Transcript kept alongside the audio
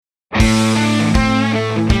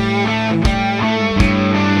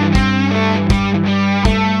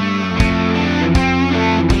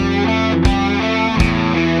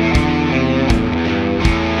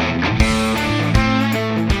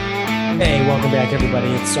Welcome back, everybody.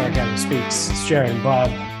 It's Sarcasm Speaks. It's Jared and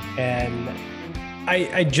Bob. And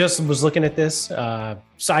I just was looking at this.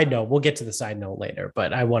 Side note, we'll get to the side note later,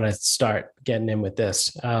 but I want to start getting in with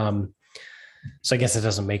this. So I guess it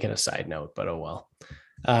doesn't make it a side note, but oh well.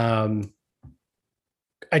 I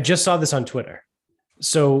just saw this on Twitter.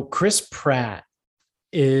 So Chris Pratt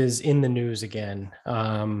is in the news again.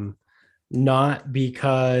 Not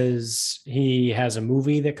because he has a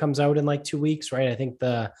movie that comes out in like 2 weeks, right? I think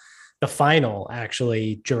the final,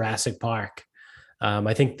 actually, Jurassic Park.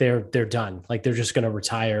 I think they're done. Like they're just going to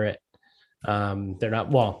retire it. They're not.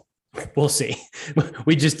 Well, we'll see.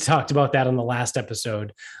 We just talked about that on the last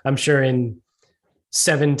episode. I'm sure in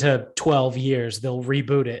 7 to 12 years they'll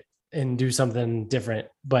reboot it and do something different.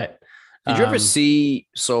 But did you ever see?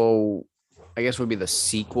 So I guess would be the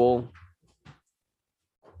sequel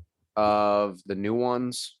of the new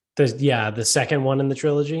ones. The second one in the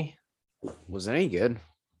trilogy. Was it any good?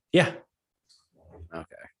 Yeah. Okay.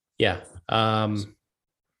 Yeah. I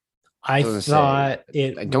thought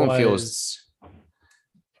it I don't feel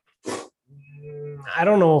I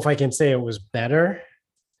don't know if I can say it was better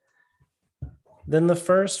than the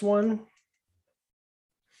first one.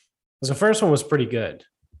 Because the first one was pretty good.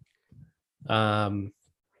 But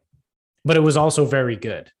it was also very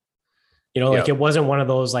good. You know, like it wasn't one of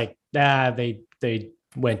those like, they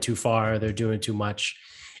went too far, they're doing too much.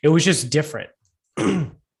 It was just different.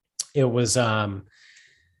 It was it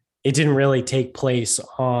didn't really take place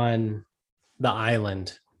on the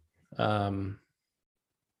island.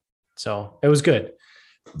 So it was good.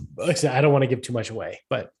 Like I said, I don't want to give too much away,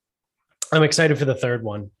 but I'm excited for the third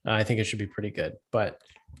one. I think it should be pretty good, but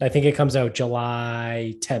I think it comes out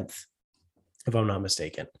July 10th, if I'm not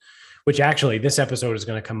mistaken, which actually this episode is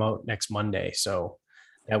going to come out next Monday. So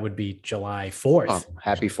that would be July 4th. Oh,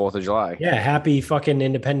 happy 4th of July. Yeah. Happy fucking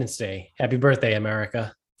Independence Day. Happy birthday,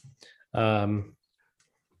 America. I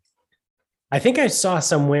think I saw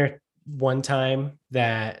somewhere one time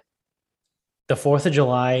that the 4th of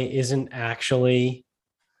July isn't actually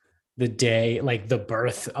the day, like the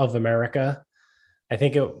birth of America. I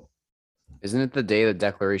think isn't it the day the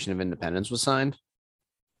Declaration of Independence was signed?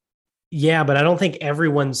 Yeah, but I don't think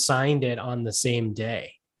everyone signed it on the same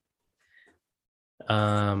day.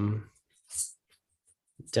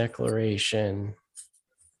 Declaration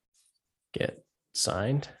get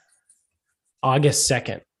signed August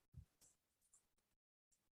 2nd.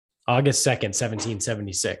 August 2nd,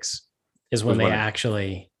 1776 is when they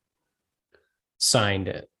actually signed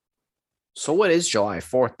it. So what is July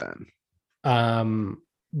 4th then?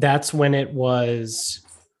 That's when it was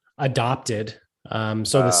adopted.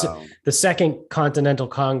 The Second Continental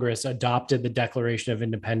Congress adopted the Declaration of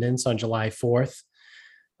Independence on July 4th.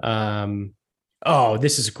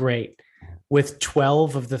 This is great. With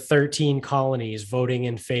 12 of the 13 colonies voting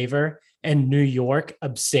in favor and New York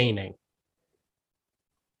abstaining.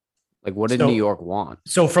 Like, what did New York want?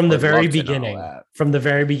 So from the very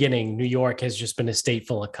beginning, New York has just been a state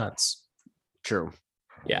full of cunts. True.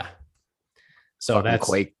 Yeah. So fucking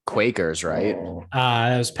that's Quakers, right?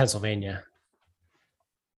 That was Pennsylvania.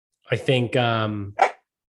 I think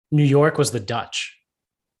New York was the Dutch.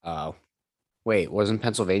 Oh, wait, wasn't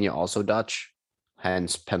Pennsylvania also Dutch?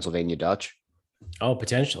 Hence Pennsylvania Dutch. Oh,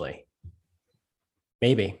 potentially.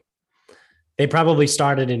 Maybe. They probably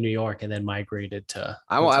started in New York and then migrated to.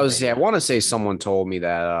 I want to say someone told me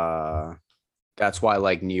that that's why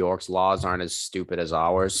like New York's laws aren't as stupid as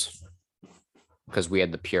ours, because we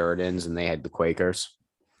had the Puritans and they had the Quakers.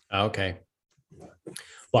 Okay.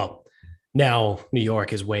 Well, now New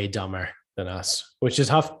York is way dumber than us, which is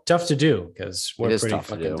tough to do because we're pretty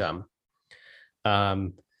fucking dumb.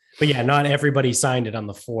 But yeah, not everybody signed it on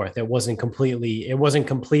the 4th. It wasn't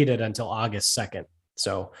completed until August 2nd.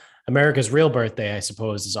 So America's real birthday, I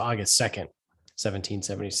suppose, is August 2nd,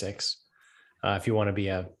 1776. If you want to be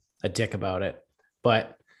a dick about it.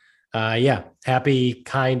 But happy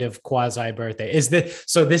kind of quasi birthday.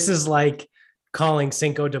 So this is like calling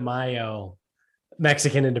Cinco de Mayo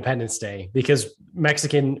Mexican Independence Day, because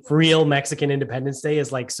real Mexican Independence Day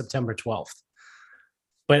is like September 12th.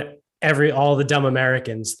 But all the dumb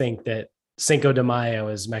Americans think that Cinco de Mayo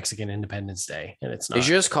is Mexican Independence Day, and it's not. They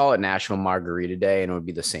should just call it National Margarita Day, and it would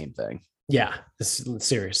be the same thing. Yeah,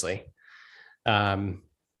 seriously. So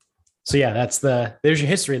yeah, there's your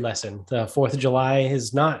history lesson. The 4th of July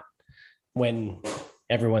is not when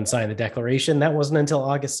everyone signed the Declaration. That wasn't until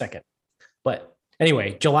August 2nd. But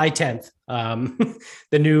anyway, July 10th,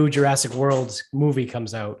 the new Jurassic World movie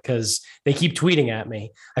comes out, because they keep tweeting at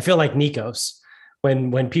me. I feel like Nikos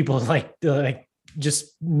when people like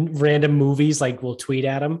just random movies, like will tweet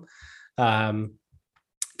at them.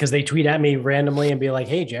 because they tweet at me randomly and be like,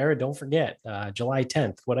 hey, Jared, don't forget July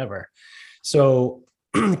 10th, whatever. So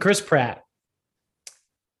Chris Pratt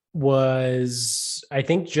was, I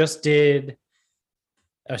think, just did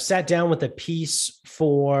sat down with a piece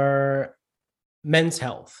for Men's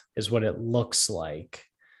Health is what it looks like.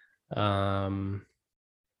 That's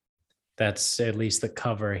at least the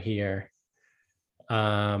cover here.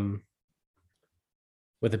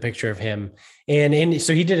 With a picture of him. And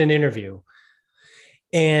so he did an interview,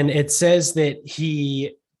 and it says that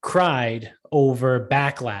he cried over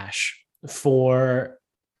backlash for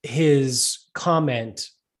his comment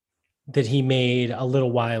that he made a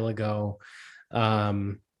little while ago.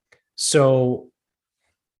 So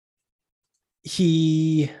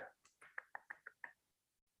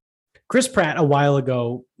Chris Pratt a while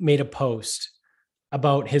ago made a post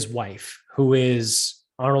about his wife, who is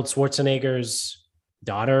Arnold Schwarzenegger's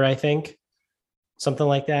daughter, I think, something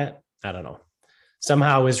like that. I don't know.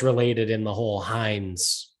 Somehow is related in the whole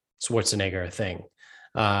Heinz Schwarzenegger thing.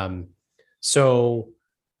 So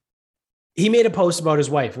he made a post about his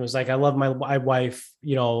wife and was like, I love my wife.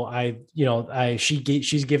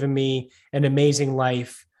 She's given me an amazing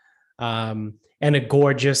life, and a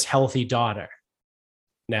gorgeous, healthy daughter.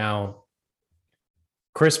 Now,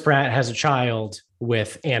 Chris Pratt has a child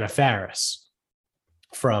with Anna Faris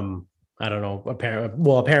from, I don't know,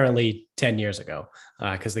 apparently 10 years ago,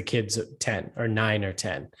 because the kid's 10 or 9 or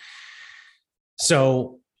 10.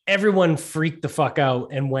 So everyone freaked the fuck out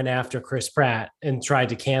and went after Chris Pratt and tried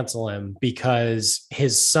to cancel him because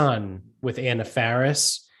his son with Anna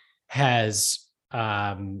Faris has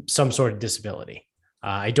some sort of disability.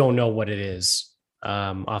 I don't know what it is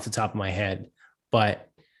off the top of my head, but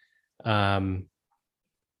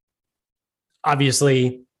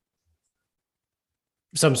obviously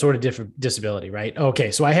some sort of different disability, right?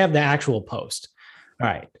 Okay, so I have the actual post. All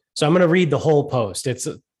right, so I'm going to read the whole post. It's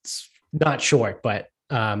not short, but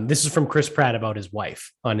this is from Chris Pratt about his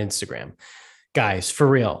wife on Instagram. Guys, for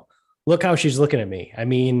real, look how she's looking at me. I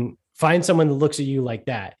mean, find someone that looks at you like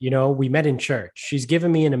that. You know, we met in church. She's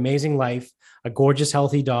given me an amazing life, a gorgeous,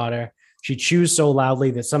 healthy daughter. She chews so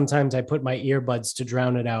loudly that sometimes I put my earbuds to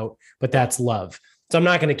drown it out, but that's love. So I'm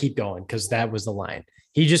not going to keep going because that was the line.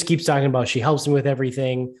 He just keeps talking about she helps me with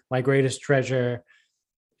everything, my greatest treasure,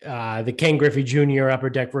 the Ken Griffey Jr. Upper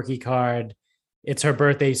Deck rookie card. It's her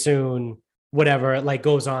birthday soon, whatever. It like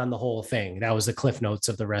goes on the whole thing. That was the cliff notes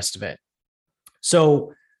of the rest of it.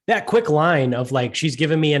 So that quick line of like, she's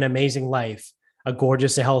given me an amazing life, a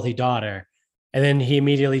gorgeous, a healthy daughter. And then he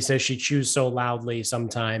immediately says she chews so loudly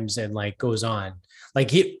sometimes and like goes on.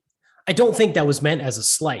 Like I don't think that was meant as a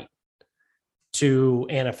slight to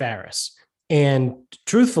Anna Faris. And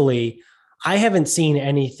truthfully, I haven't seen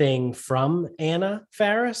anything from Anna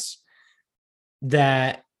Faris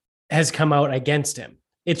that has come out against him.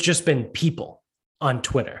 It's just been people on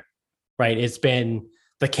Twitter, right? It's been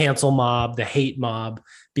the cancel mob, the hate mob,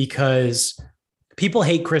 because people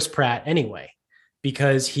hate Chris Pratt anyway,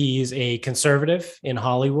 because he's a conservative in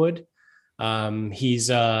Hollywood. He's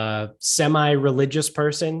a semi-religious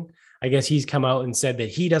person. I guess he's come out and said that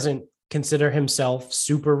he doesn't consider himself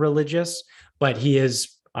super religious, but he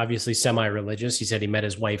is obviously semi-religious. He said he met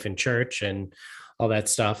his wife in church and all that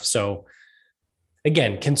stuff. So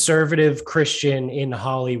again, conservative Christian in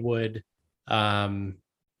Hollywood, also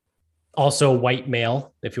white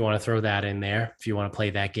male, if you want to throw that in there, if you want to play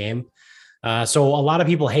that game. So a lot of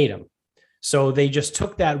people hate him. So they just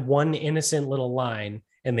took that one innocent little line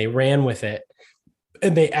and they ran with it,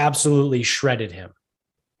 and they absolutely shredded him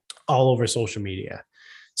all over social media.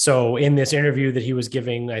 So in this interview that he was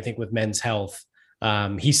giving, I think with Men's Health,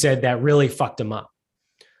 he said that really fucked him up.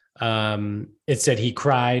 It said he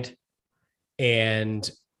cried, and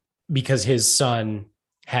because his son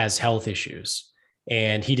has health issues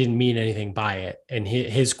and he didn't mean anything by it. And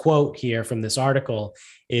his quote here from this article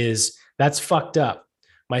is, "That's fucked up.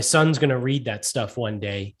 My son's going to read that stuff one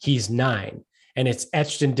day. He's 9 and it's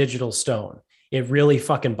etched in digital stone. It really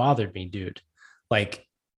fucking bothered me, dude." Like,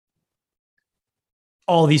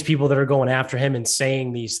 all these people that are going after him and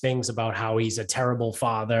saying these things about how he's a terrible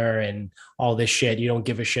father and all this shit. You don't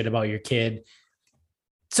give a shit about your kid.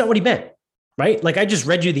 It's not what he meant, right? Like, I just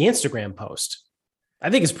read you the Instagram post. I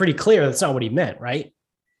think it's pretty clear that's not what he meant, right?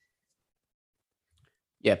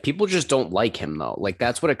 Yeah, people just don't like him though. Like,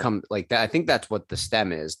 that's what it comes like that. I think that's what the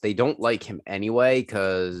stem is. They don't like him anyway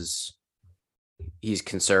because he's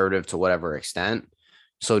conservative to whatever extent.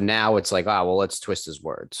 So now it's like, well, let's twist his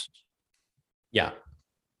words. Yeah.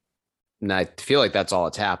 And I feel like that's all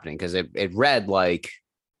it's happening, because it read like,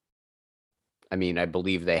 I mean, I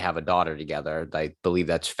believe they have a daughter together. I believe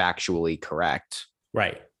that's factually correct.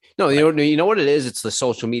 Right. No, you know what it is? It's the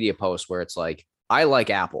social media post where it's like, I like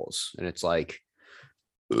apples. And it's like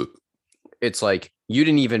you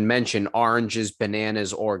didn't even mention oranges,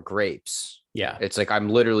 bananas, or grapes. Yeah. It's like I'm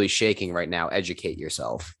literally shaking right now. Educate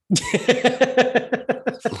yourself.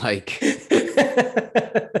 Like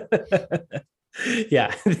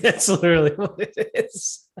yeah, that's literally what it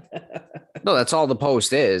is. No, that's all the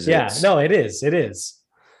post is. Yeah, no, it is. It is.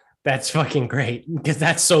 That's fucking great because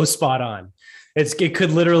that's so spot on. It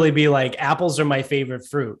could literally be like apples are my favorite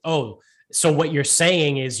fruit. Oh, so what you're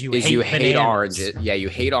saying is you hate oranges. Yeah, you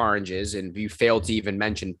hate oranges, and you fail to even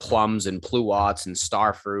mention plums and pluots and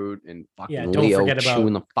star fruit and fucking don't forget about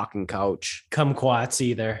chewing the fucking couch. Kumquats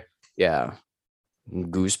either. Yeah,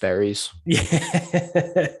 and gooseberries.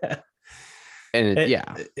 Yeah. And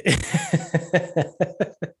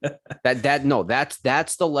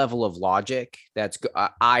that's the level of logic. That's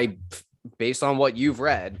I based on what you've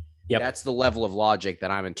read. Yep. That's the level of logic that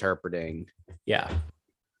I'm interpreting. Yeah.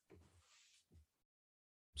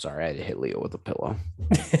 Sorry, I had to hit Leo with a pillow.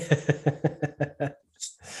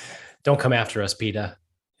 Don't come after us, PETA.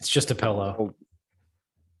 It's just a pillow.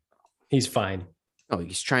 He's fine. Oh,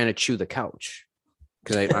 he's trying to chew the couch.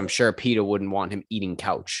 Because I'm sure PETA wouldn't want him eating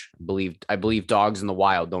couch. I believe dogs in the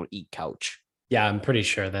wild don't eat couch. Yeah, I'm pretty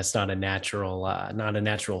sure that's not a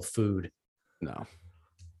natural food. No.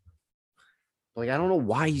 Like, I don't know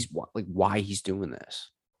why he's doing this.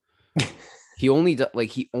 He only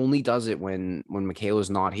does it when Michaela's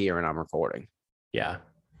not here and I'm recording. Yeah,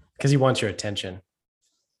 because he wants your attention.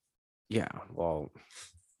 Yeah, well,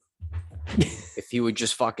 if he would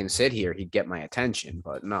just fucking sit here, he'd get my attention.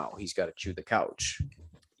 But no, he's got to chew the couch.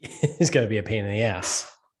 He's got to be a pain in the ass.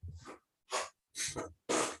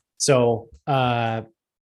 So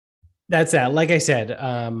that's that. Like I said,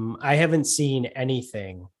 I haven't seen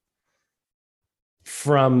anything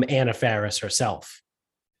from Anna Faris herself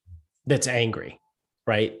that's angry,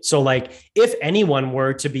 right? So like if anyone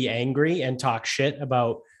were to be angry and talk shit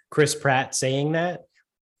about Chris Pratt saying that,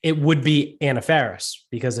 it would be Anna Faris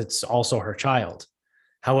because it's also her child.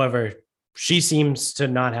 However, she seems to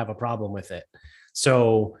not have a problem with it.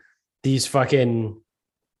 So these fucking,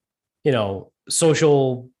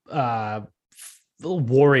 social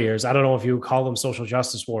warriors, I don't know if you call them social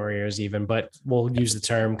justice warriors even, but we'll use the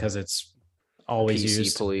term because it's always PC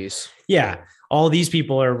used. Police. Yeah. All these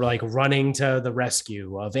people are like running to the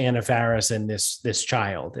rescue of Anna Faris and this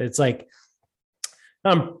child. It's like,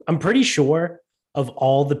 I'm pretty sure of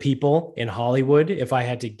all the people in Hollywood, if I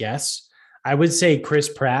had to guess, I would say Chris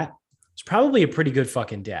Pratt is probably a pretty good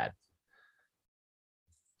fucking dad.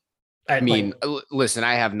 Listen,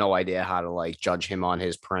 I have no idea how to judge him on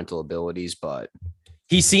his parental abilities, but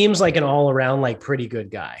he seems like an all around pretty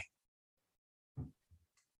good guy.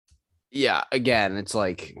 Yeah, again, it's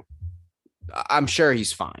like I'm sure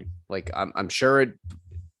he's fine. I'm sure it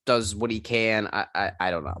does what he can.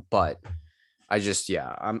 I don't know, but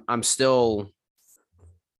I'm still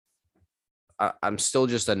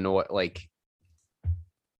just annoyed.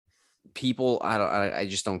 People, I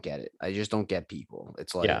just don't get it. I just don't get people.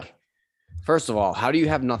 It's like, First of all, how do you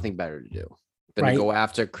have nothing better to do than to go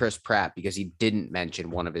after Chris Pratt because he didn't mention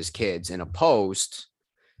one of his kids in a post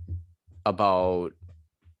about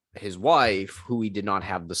his wife, who he did not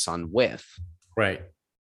have the son with? Right.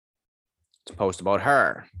 It's a post about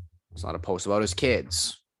her. It's not a post about his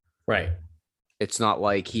kids. Right. It's not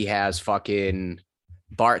like he has fucking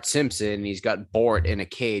Bart Simpson and he's got Bort in a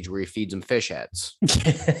cage where he feeds him fish heads.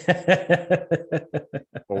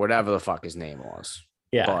 Or whatever the fuck his name was.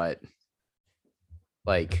 Yeah. But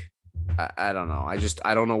I don't know.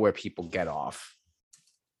 I don't know where people get off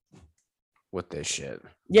with this shit.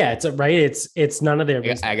 Yeah, it's none of their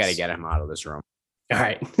business. I gotta get him out of this room. All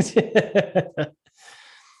right.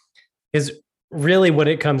 Because really what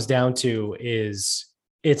it comes down to is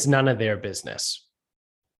it's none of their business.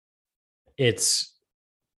 It's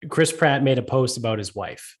Chris Pratt made a post about his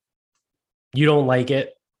wife. You don't like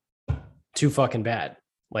it? Too fucking bad.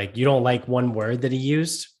 You don't like one word that he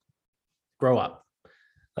used? Grow up.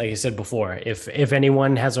 Like I said before, if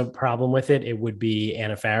anyone has a problem with it, it would be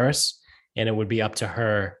Anna Faris, and it would be up to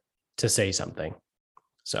her to say something.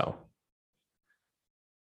 So,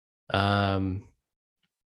 all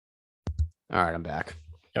right, I'm back.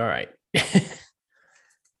 All right.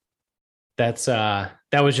 That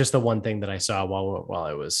was just the one thing that I saw while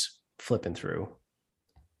I was flipping through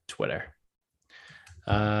Twitter.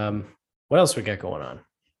 What else we got going on?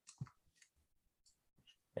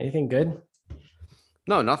 Anything good?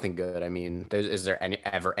 No, nothing good. I mean, is there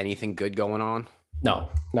ever anything good going on? No,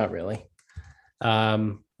 not really.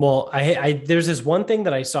 Well, I there's this one thing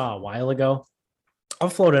that I saw a while ago I'll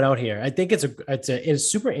float it out here. I think it's a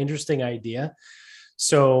super interesting idea.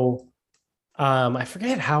 So I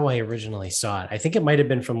forget how I originally saw it. I think it might have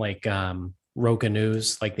been from like Roca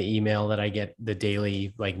News, like the email that I get, the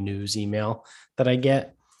daily like news email that I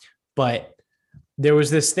get. But there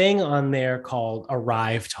was this thing on there called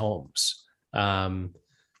Arrived Homes.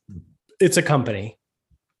 It's a company,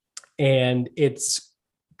 and it's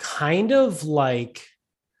kind of like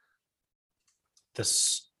the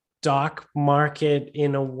stock market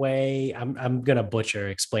in a way. I'm gonna butcher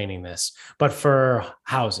explaining this, but for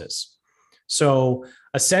houses. So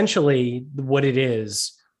essentially, what it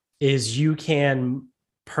is you can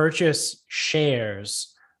purchase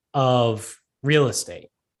shares of real estate,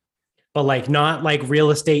 but like not like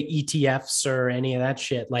real estate ETFs or any of that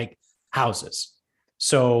shit, like houses.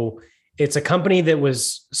 So it's a company that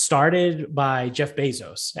was started by Jeff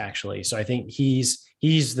Bezos, actually. So I think he's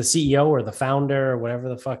the CEO or the founder or whatever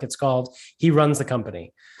the fuck it's called. He runs the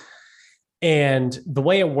company. And the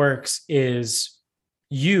way it works is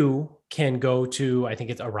you can go to, I think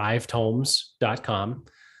it's arrivedhomes.com,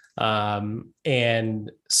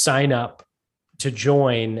 and sign up to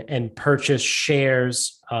join and purchase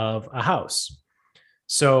shares of a house.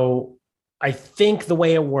 So I think the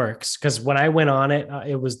way it works, because when I went on it,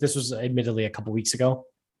 this was admittedly a couple of weeks ago.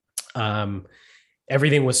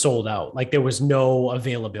 Everything was sold out. Like there was no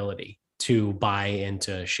availability to buy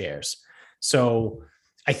into shares. So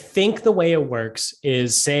I think the way it works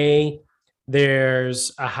is, say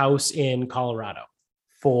there's a house in Colorado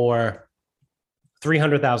for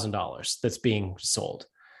 $300,000 that's being sold,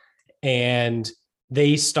 and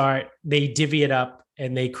they divvy it up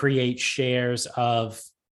and they create shares of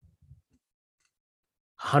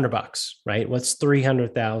 $100, right? What's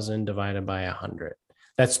 300,000 divided by 100?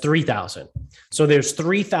 That's 3,000. So there's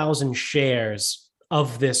 3,000 shares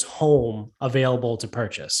of this home available to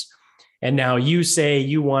purchase. And now you say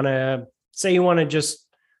you want to just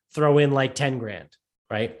throw in like 10 grand,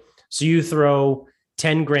 right? So you throw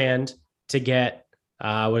 10 grand to get,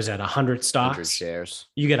 what is that? 100 stocks, 100 shares.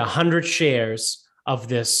 You get 100 shares of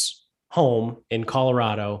this home in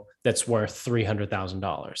Colorado that's worth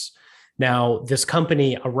 $300,000. Now, this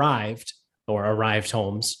company Arrived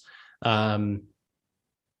Homes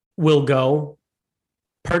will go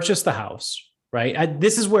purchase the house, right?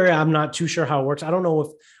 This is where I'm not too sure how it works. I don't know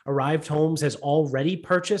if Arrived Homes has already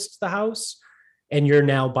purchased the house and you're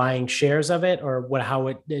now buying shares of it, or how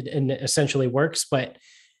it essentially works. But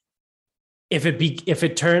if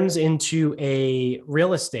it turns into a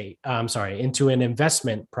into an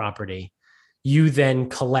investment property, you then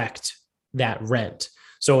collect that rent.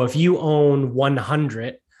 So if you own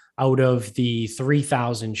 100 out of the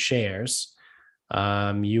 3,000 shares,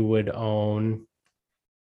 you would own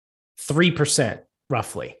 3%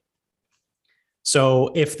 roughly.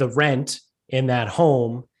 So if the rent in that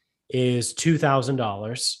home is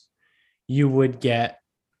 $2,000, you would get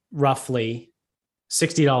roughly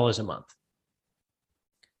 $60 a month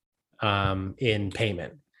in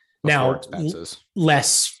payment. Now,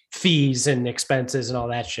 less fees and expenses and all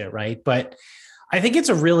that shit, right? But I think it's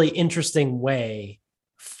a really interesting way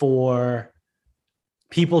for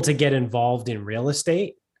people to get involved in real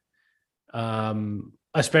estate,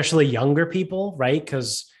 especially younger people, right?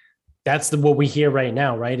 Because that's what we hear right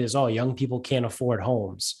now, right? Is all young people can't afford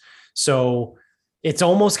homes. So it's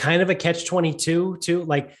almost kind of a catch-22 too.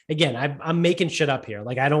 Like, again, I'm making shit up here.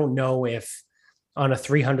 Like, I don't know if on a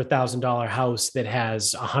 $300,000 house that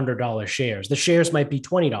has $100 shares, the shares might be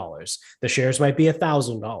 $20. The shares might be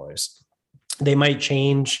 $1,000. They might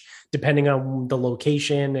change depending on the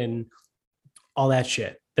location and all that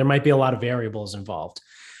shit. There might be a lot of variables involved,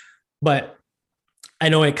 but I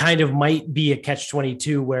know it kind of might be a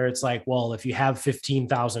catch-22 where it's like, well, if you have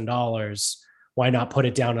 $15,000, why not put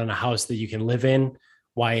it down on a house that you can live in?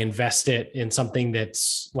 Why invest it in something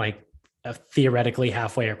that's like theoretically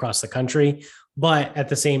halfway across the country? But at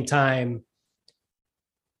the same time,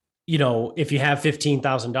 if you have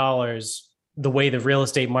 $15,000, the way the real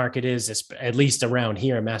estate market is, at least around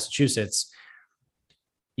here in Massachusetts,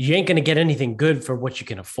 you ain't going to get anything good for what you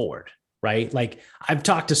can afford, right? Like, I've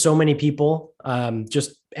talked to so many people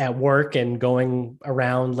just at work and going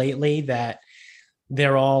around lately that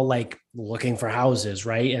they're all like looking for houses,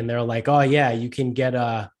 right? And they're like, oh yeah, you can get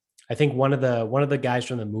I think one of the guys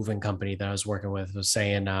from the moving company that I was working with was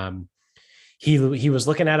saying he was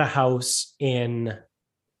looking at a house in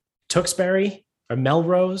Tewksbury or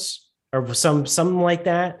Melrose or something like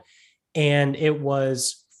that, and it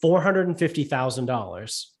was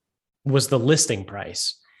 $450,000 was the listing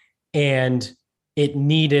price, and it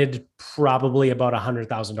needed probably about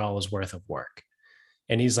 $100,000 worth of work.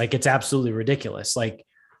 And he's like, it's absolutely ridiculous. Like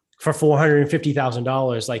for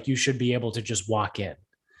 $450,000, like you should be able to just walk in.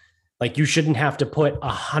 Like you shouldn't have to put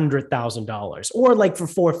 $100,000, or like for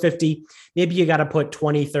 450, maybe you got to put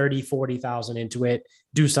 20, 30, 40,000 into it,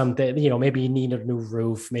 do something, maybe you need a new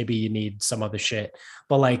roof, maybe you need some other shit.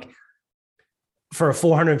 But like for a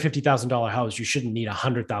 $450,000 house, you shouldn't need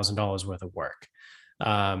 $100,000 worth of work.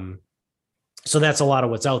 So that's a lot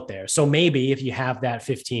of what's out there. So maybe if you have that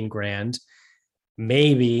 15 grand,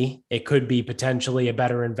 maybe it could be potentially a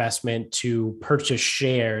better investment to purchase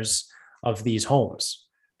shares of these homes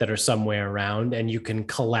that are somewhere around, and you can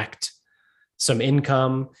collect some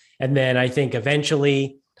income. And then I think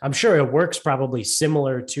eventually, I'm sure it works probably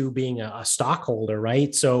similar to being a stockholder,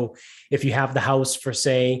 right? So if you have the house for,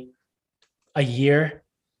 say, a year,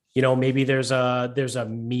 maybe there's a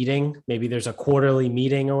meeting, maybe there's a quarterly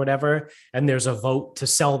meeting or whatever, and there's a vote to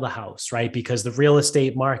sell the house, right? Because the real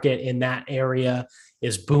estate market in that area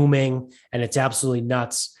is booming and it's absolutely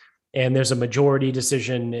nuts. And there's a majority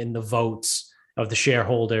decision in the votes of the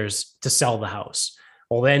shareholders to sell the house.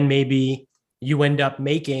 Well, then maybe you end up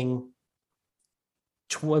making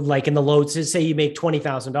like in the loads, say you make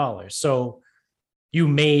 $20,000. So you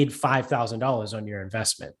made $5,000 on your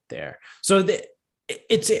investment there. So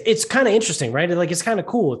it's kind of interesting, right? Like, it's kind of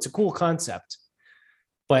cool. It's a cool concept,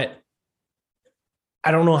 but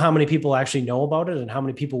I don't know how many people actually know about it and how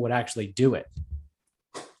many people would actually do it.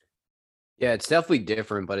 Yeah, it's definitely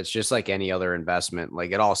different, but it's just like any other investment.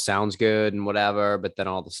 Like, it all sounds good and whatever, but then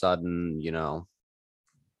all of a sudden,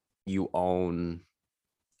 you own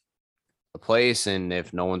the place, and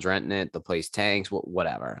if no one's renting it, the place tanks,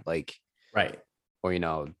 whatever. Like, right.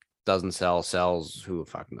 Or, doesn't sell, sells, who the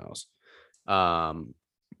fuck knows.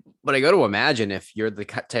 But I got to imagine if you're the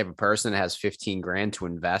type of person that has 15 grand to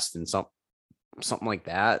invest in something like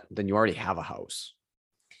that, then you already have a house.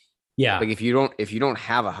 Yeah. Like if you don't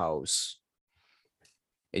have a house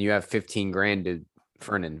and you have 15 grand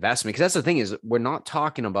for an investment, because that's the thing is, we're not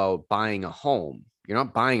talking about buying a home. You're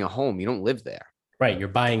not buying a home. You don't live there. Right. You're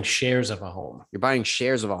buying shares of a home. You're buying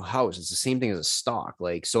shares of a house. It's the same thing as a stock.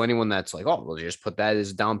 Like, so anyone that's like, oh, well, just put that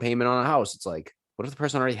as a down payment on a house. It's like, what if the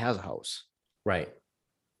person already has a house? Right.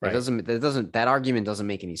 Right. That argument doesn't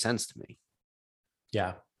make any sense to me.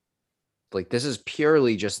 Yeah. Like, this is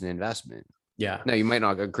purely just an investment. Yeah. Now, you might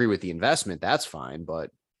not agree with the investment. That's fine.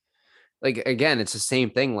 But like, again, it's the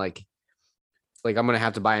same thing. Like I'm going to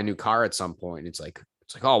have to buy a new car at some point. It's like,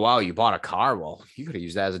 oh, wow, you bought a car. Well, you could have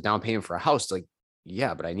used that as a down payment for a house. It's like,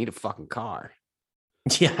 yeah, but I need a fucking car.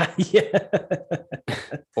 Yeah. Yeah.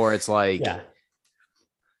 Or it's like, yeah,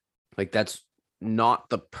 like that's not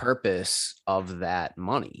the purpose of that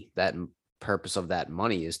money. That purpose of that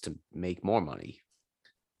money is to make more money.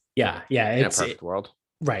 Yeah. Yeah. In a perfect world.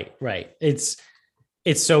 Right. Right. It's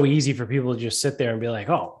so easy for people to just sit there and be like,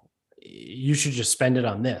 oh, you should just spend it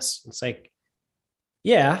on this. It's like,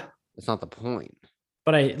 yeah, that's not the point.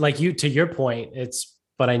 But to your point,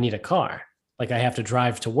 but I need a car. Like, I have to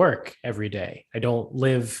drive to work every day. I don't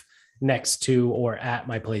live next to or at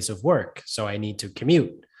my place of work, so I need to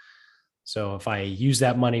commute. So if I use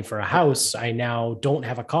that money for a house, I now don't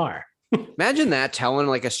have a car. Imagine that, telling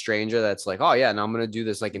like a stranger that's like, oh yeah, now I'm going to do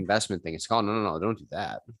this like investment thing. It's called, no, don't do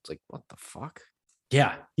that. It's like, what the fuck?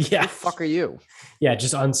 Yeah. Yeah. Who the fuck are you? Yeah.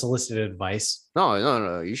 Just unsolicited advice.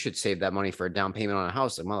 No. You should save that money for a down payment on a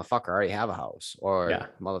house. Like, motherfucker, I already have a house. Or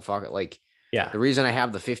motherfucker, like, yeah. The reason I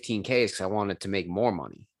have the 15K is because I wanted to make more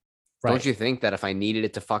money. Right. Don't you think that if I needed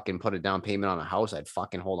it to fucking put a down payment on a house, I'd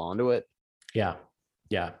fucking hold on to it? Yeah.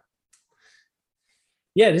 Yeah.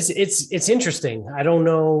 Yeah, it's interesting. I don't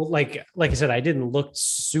know. Like I said, I didn't look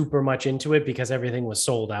super much into it because everything was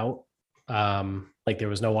sold out. Like, there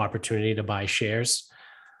was no opportunity to buy shares.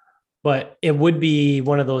 But it would be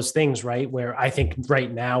one of those things, right, where I think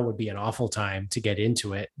right now would be an awful time to get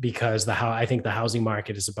into it, because I think the housing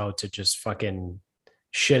market is about to just fucking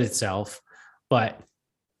shit itself. But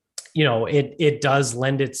it does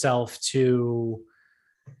lend itself to,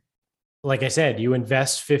 like I said, you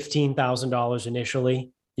invest $15,000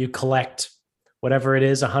 initially, you collect whatever it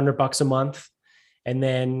is, $100 a month. And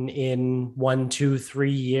then in 1, 2,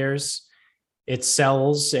 3 years, it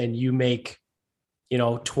sells and you make,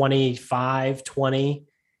 25, 20,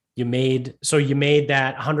 you made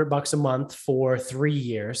that $100 a month for 3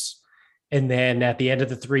 years. And then at the end of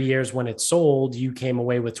the 3 years, when it sold, you came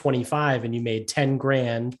away with 25 and you made 10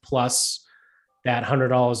 grand plus that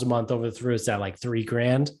 $100 a month over the through. Is that like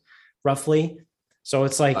 $3,000 roughly? So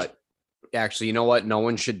it's like, actually, you know what? No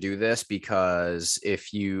one should do this, because if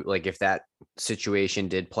that situation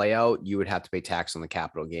did play out, you would have to pay tax on the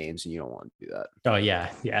capital gains, and you don't want to do that. Oh yeah.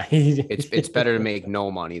 Yeah. It's better to make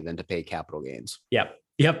no money than to pay capital gains. Yep.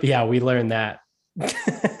 Yeah. We learned that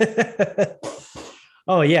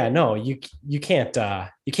Oh yeah, no, you can't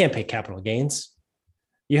pay capital gains.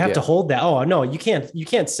 You have to hold that. Oh no, you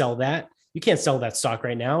can't sell that. You can't sell that stock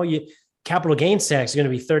right now. Capital gains tax is going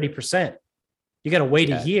to be 30%. You got to wait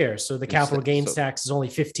a year, so the capital gains tax is only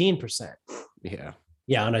 15%. Yeah.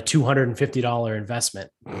 Yeah, on a $250 investment.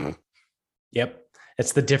 Yep.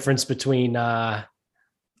 It's the difference between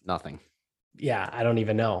nothing. Yeah, I don't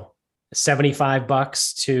even know.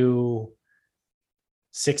 $75 to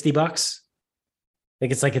 $60. I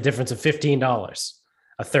think it's like a difference of $15.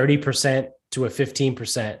 A 30% to a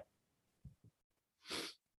 15%.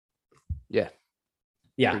 Yeah.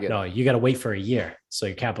 Yeah, no, you got to wait for a year. So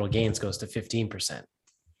your capital gains goes to 15%.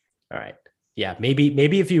 All right. Yeah,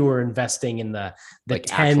 maybe if you were investing in the like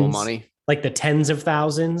tens, actual money, like the tens of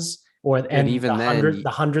thousands, and even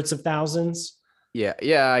the hundreds of thousands.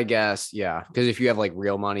 Yeah, I guess. Yeah. Because if you have like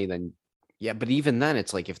real money, then yeah, but even then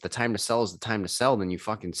it's like if the time to sell is the time to sell, then you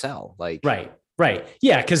fucking sell. Like right.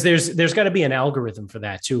 Yeah, because there's got to be an algorithm for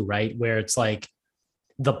that too, right? Where it's like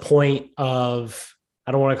the point of,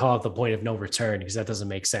 I don't want to call it the point of no return because that doesn't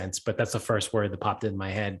make sense, but that's the first word that popped in my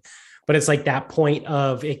head. But it's like that point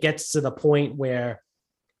of, it gets to the point where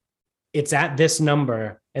it's at this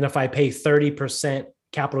number, and if I pay 30%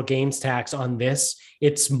 capital gains tax on this,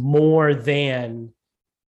 it's more than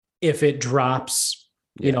if it drops,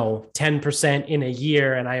 10% in a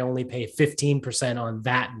year and I only pay 15% on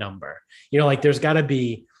that number. Like there's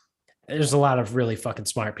a lot of really fucking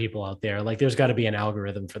smart people out there. Like there's got to be an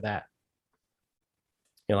algorithm for that.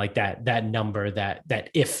 Like that number, that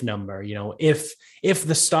if number, if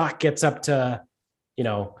the stock gets up to,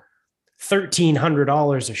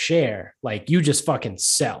 $1,300 a share, like you just fucking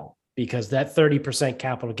sell, because that 30%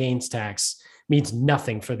 capital gains tax means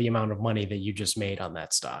nothing for the amount of money that you just made on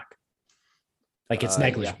that stock. Like it's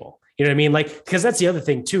negligible. Yeah. You know what I mean? Like, because that's the other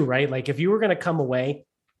thing too, right? Like if you were going to come away,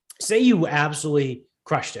 say you absolutely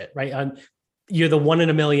crushed it, right? You're the 1 in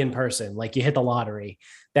a million person, like you hit the lottery,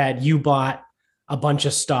 that you bought a bunch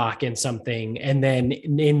of stock in something, and then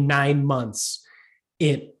in 9 months,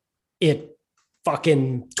 it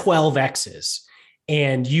fucking 12x's,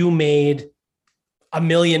 and you made $1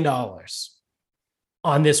 million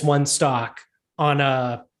on this one stock on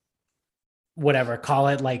a, whatever, call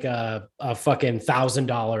it like a fucking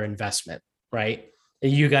 $1,000 investment, right?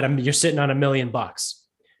 And you're sitting on $1 million.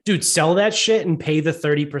 Dude, sell that shit and pay the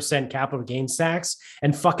 30% capital gains tax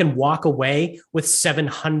and fucking walk away with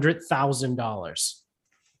 $700,000.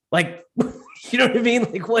 Like, you know what I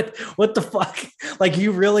mean? Like what the fuck? Like,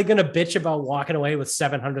 you really gonna bitch about walking away with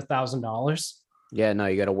 $700,000? Yeah, no,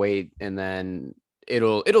 you gotta wait, and then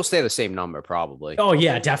it'll stay the same number probably. Oh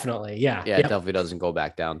yeah, definitely. Yeah. Yeah, it definitely doesn't go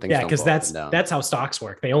back down. Things because that's how stocks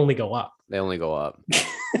work. They only go up.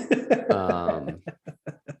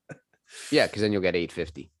 Yeah, because then you'll get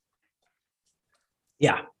 850.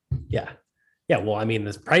 Yeah. Well, I mean,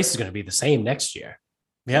 the price is going to be the same next year.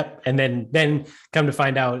 Yep. And then come to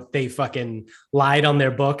find out they fucking lied on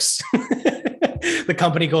their books. The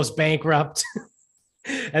company goes bankrupt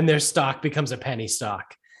and their stock becomes a penny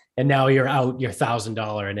stock. And now you're out your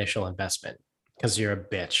 $1,000 initial investment because you're a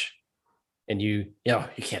bitch and you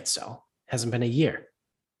can't sell. Hasn't been a year.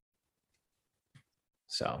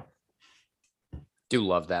 So. Do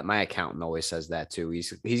love that. My accountant always says that too.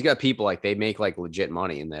 He's got people like they make like legit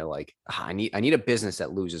money and they're like, I need a business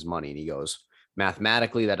that loses money. And he goes,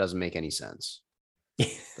 mathematically, that doesn't make any sense.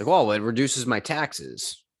 Like, well, it reduces my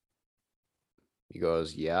taxes. He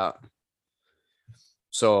goes, yeah.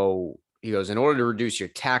 So he goes, in order to reduce your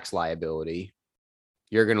tax liability,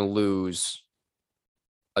 you're going to lose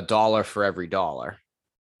 $1 for every dollar.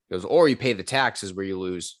 He goes, or you pay the taxes where you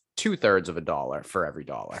lose 2/3 of $1 for every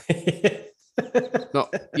dollar. No,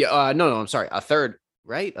 I'm sorry. A third,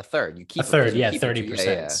 right? A third. You keep a third,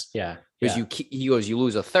 30%. Yeah. Because he goes, you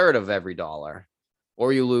lose 1/3 of every dollar,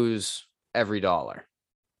 or you lose every dollar.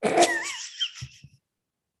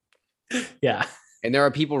 Yeah. And there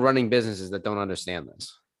are people running businesses that don't understand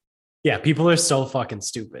this. Yeah, people are so fucking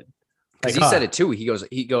stupid. Because he said it too. He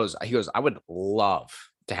goes, I would love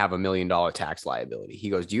to have $1 million tax liability. He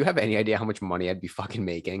goes, do you have any idea how much money I'd be fucking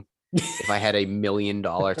making if I had $1 million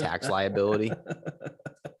tax liability?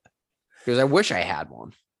 Because I wish I had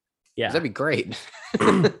one. Yeah, that'd be great.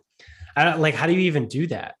 How do you even do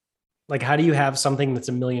that? Like, how do you have something that's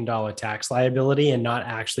 $1 million tax liability and not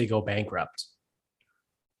actually go bankrupt?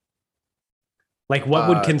 Like, what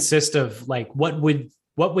would consist of, like, what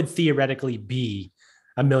would theoretically be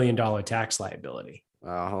 $1 million tax liability?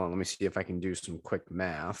 Hold on, let me see if I can do some quick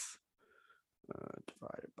math.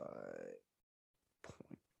 Divided by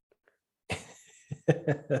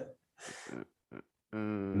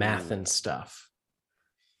math and stuff.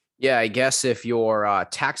 Yeah, I guess if your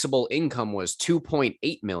taxable income was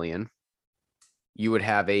 2.8 million, you would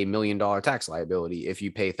have $1 million tax liability if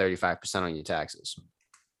you pay 35% on your taxes.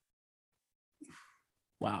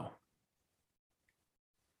 Wow.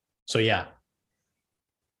 So yeah.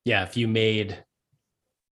 Yeah, if you made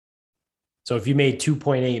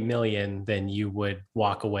 2.8 million, then you would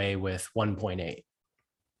walk away with 1.8.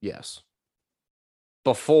 Yes.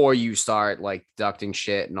 Before you start like deducting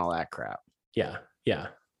shit and all that crap. Yeah. Yeah.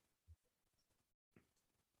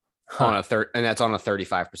 On a third, and that's on a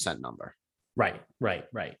 35% number. Right.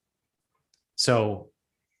 So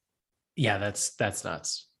yeah, that's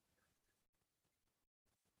nuts.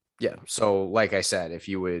 Yeah. So like I said, if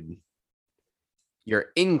you would, your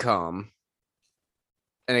income,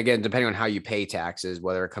 and again, depending on how you pay taxes,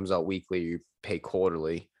 whether it comes out weekly or you pay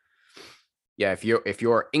quarterly. Yeah, if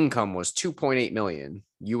your income was 2.8 million,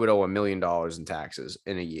 you would owe $1 million in taxes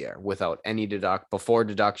in a year without any before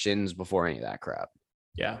deductions, before any of that crap.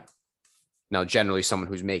 Yeah. Now, generally, someone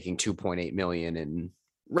who's making 2.8 million in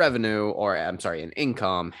revenue, or I'm sorry, in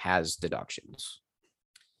income, has deductions,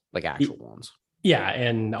 like actual ones. Yeah,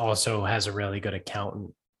 and also has a really good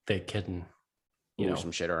accountant that can, move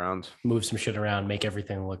some shit around, make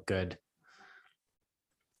everything look good.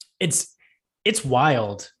 It's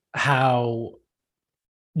wild how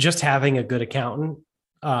just having a good accountant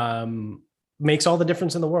makes all the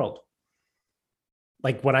difference in the world.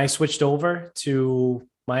 Like when I switched over to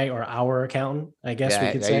our accountant, I guess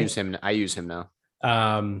we could say. I use him now.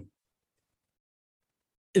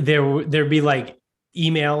 There'd be like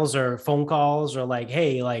emails or phone calls or like,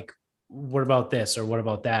 hey, like, what about this or what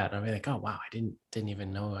about that? And I'd be like, oh wow, I didn't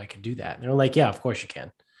even know I could do that. And they're like, yeah, of course you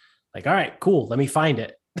can. Like, all right, cool. Let me find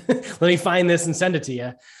it. Let me find this and send it to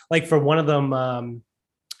you. Like for one of them,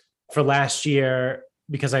 for last year,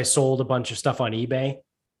 because I sold a bunch of stuff on eBay.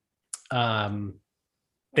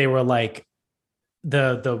 They were like,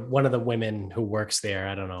 the one of the women who works there,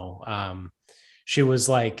 I don't know. She was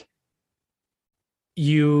like,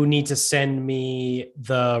 you need to send me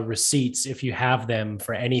the receipts if you have them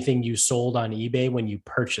for anything you sold on eBay when you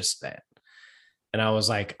purchased that. And I was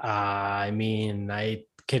like, I mean, I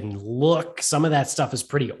can look. Some of that stuff is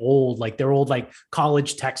pretty old. Like they're old, like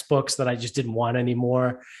college textbooks that I just didn't want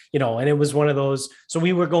anymore, and it was one of those. So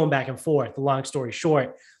we were going back and forth. The long story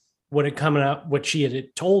short, what she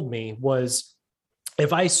had told me was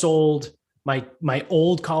if I sold my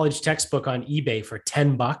old college textbook on eBay for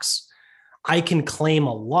 $10, I can claim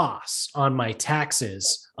a loss on my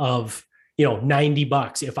taxes of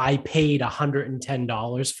 $90. If I paid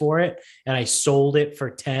 $110 for it and I sold it for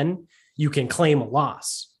 10, you can claim a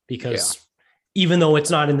loss because even though it's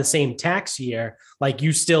not in the same tax year, like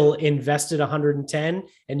you still invested 110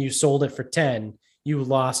 and you sold it for 10, you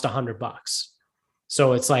lost $100.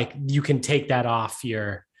 So it's like you can take that off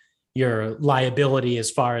your liability as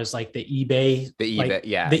far as like the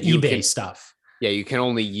eBay stuff. Yeah, you can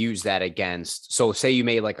only use that against. So say you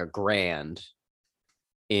made like $1,000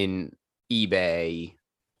 in eBay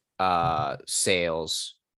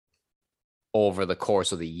sales over the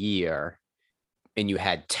course of the year, and you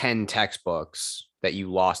had 10 textbooks that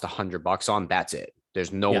you lost $100 on. That's it.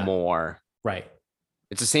 There's no more. Right.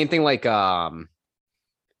 It's the same thing like because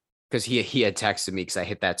he had texted me because I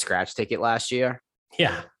hit that scratch ticket last year.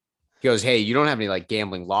 Yeah. He goes, hey, you don't have any like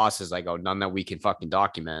gambling losses? I go, none that we can fucking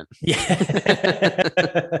document.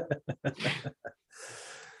 Yeah.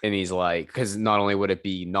 And he's like, because not only would it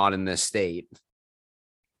be not in this state,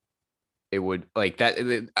 it would like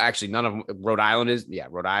that. Actually, none of them, Rhode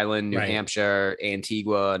Island, New Hampshire,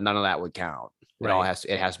 Antigua, none of that would count. It all has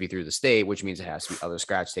to be through the state, which means it has to be other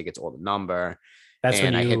scratch tickets or the number. That's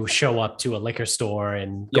when you show up to a liquor store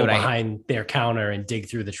and go behind their counter and dig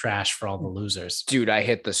through the trash for all the losers. Dude, I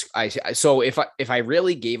hit this. So if I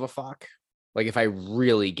really gave a fuck, what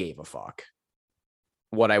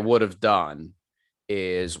I would have done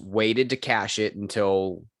is waited to cash it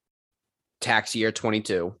until tax year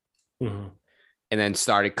 22, and then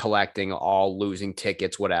started collecting all losing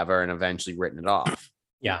tickets, whatever, and eventually written it off.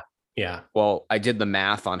 Yeah. Well, I did the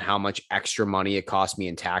math on how much extra money it cost me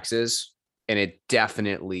in taxes. And it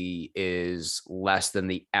definitely is less than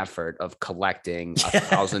the effort of collecting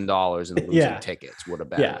 $1,000 in losing tickets would have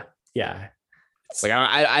been. Yeah. Like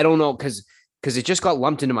I don't know because it just got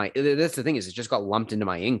lumped into my. That's the thing is it just got lumped into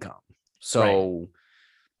my income. So,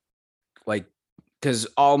 like, because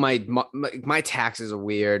all my taxes are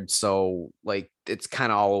weird. So like it's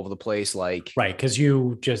kind of all over the place. Like because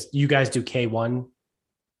you guys do K1.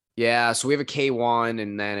 Yeah, so we have a K1,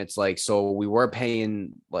 and then it's like so we were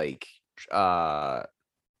paying like.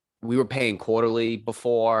 We were paying quarterly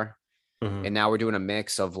before, Mhm. And now we're doing a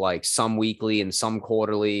mix of like some weekly and some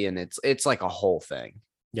quarterly, and it's like a whole thing.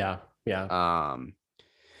 Yeah. Yeah.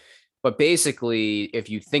 But basically, if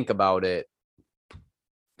you think about it,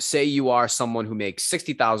 say you are someone who makes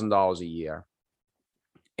 $60,000 a year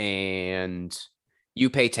and you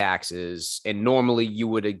pay taxes, and normally you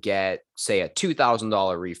would get, say, a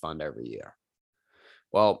 $2,000 refund every year.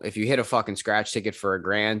 Well, if you hit a fucking scratch ticket for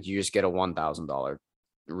 $1,000, you just get a $1,000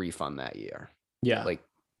 refund that year. Yeah. Like,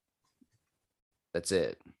 that's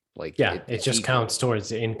it. Like, yeah. It just equal. counts towards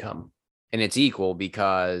the income. And it's equal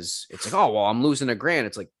because it's like, oh, well, I'm losing $1,000.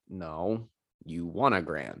 It's like, no, you won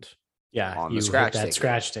 $1,000. Yeah. On You the scratch hit that ticket.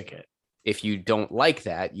 scratch ticket. If you don't like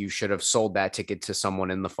that, you should have sold that ticket to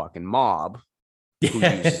someone in the fucking mob who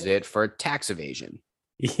Yeah. uses it for tax evasion.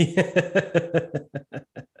 Yeah.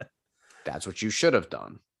 That's what you should have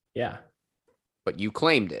done. Yeah. But you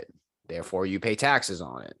claimed it. Therefore, you pay taxes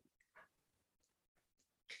on it.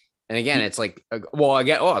 And again, it's like, well,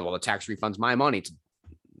 the tax refund's my money.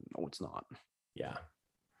 No, it's not. Yeah.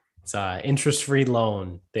 It's an interest-free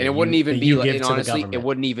loan. And it wouldn't even be like, and honestly, it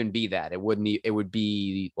wouldn't even be that. It would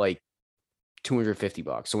be like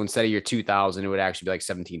 $250. So instead of your 2,000, it would actually be like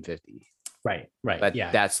 1,750. Right. But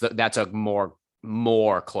yeah. That's a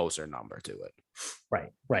more closer number to it.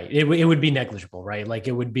 Right. It would be negligible, right? Like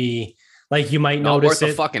it would be like you might Not notice worth it.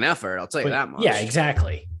 the fucking effort. I'll tell you that much. Yeah,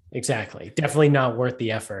 exactly. Definitely not worth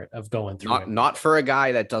the effort of going through it. Not for a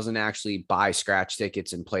guy that doesn't actually buy scratch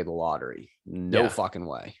tickets and play the lottery. No fucking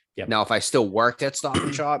way. Yep. Now, if I still worked at Stop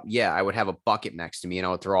and Shop, yeah, I would have a bucket next to me and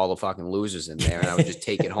I would throw all the fucking losers in there and I would just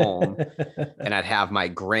take it home and I'd have my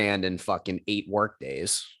grand in fucking 8 work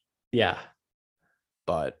days. Yeah.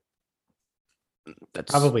 But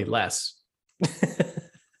that's probably less.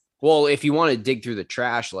 Well, if you want to dig through the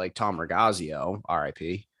trash like Tom Regazio,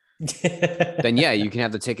 RIP, then yeah, you can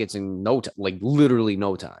have the tickets in no time, like literally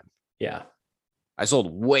no time. Yeah. I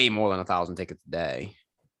sold way more than 1,000 tickets a day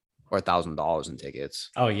or $1,000 in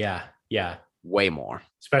tickets. Oh, yeah. Yeah. Way more.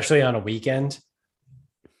 Especially on a weekend.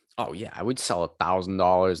 Oh, yeah. I would sell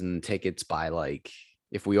 $1,000 in tickets by like,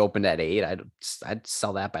 if we opened at 8, I'd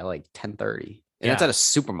sell that by like 10:30. And that's at a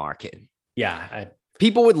supermarket. Yeah.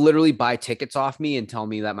 People would literally buy tickets off me and tell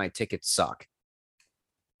me that my tickets suck.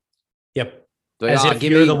 Yep. Like, as if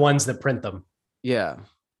you're the ones that print them. Yeah.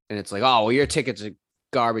 And it's like, oh, well, your tickets are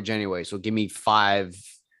garbage anyway. So give me 5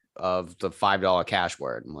 of the $5 cash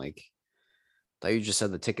word. I'm like, I thought you just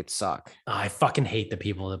said the tickets suck. Oh, I fucking hate the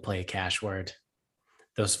people that play a cash word.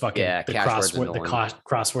 Those fucking the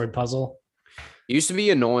crossword puzzle. It used to be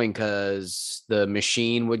annoying because the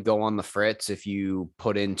machine would go on the fritz if you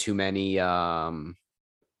put in too many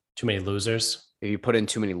losers. If you put in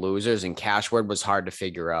too many losers, and cash word was hard to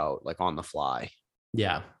figure out, like on the fly.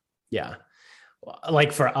 Yeah. Yeah.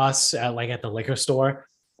 Like for us, like at the liquor store,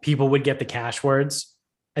 people would get the cash words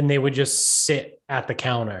and they would just sit at the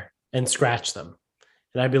counter and scratch them.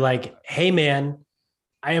 And I'd be like, hey, man,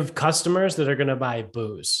 I have customers that are going to buy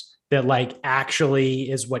booze that like actually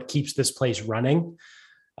is what keeps this place running.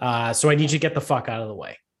 So I need you to get the fuck out of the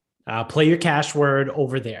way. Play your cash word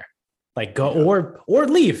over there. Like go or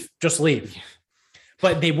leave, just leave.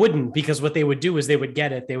 But they wouldn't, because what they would do is they would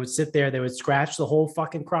get it. They would sit there. They would scratch the whole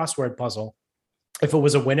fucking crossword puzzle. If it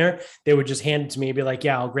was a winner, they would just hand it to me and be like,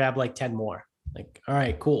 yeah, I'll grab like 10 more. Like, all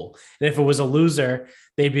right, cool. And if it was a loser,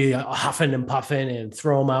 they'd be huffing and puffing and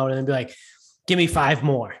throw them out and be like, give me 5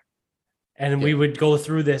 more. And we would go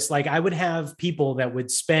through this. Like I would have people that would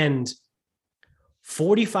spend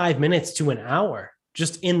 45 minutes to an hour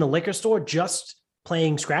just in the liquor store, just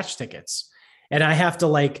playing scratch tickets. And I have to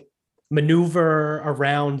like maneuver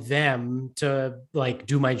around them to like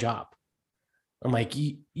do my job. I'm like,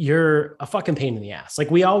 you're a fucking pain in the ass. Like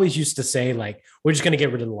we always used to say, like, we're just going to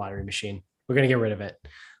get rid of the lottery machine. We're going to get rid of it.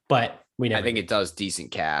 But we never. I think it does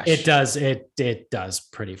decent cash. It does. It does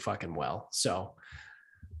pretty fucking well. So,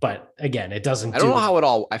 but again, it doesn't. I don't know how it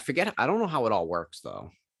all, I forget. I don't know how it all works though.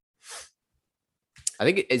 I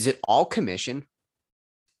think, is it all commission?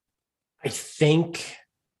 I think.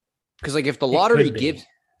 Because like if the lottery gives,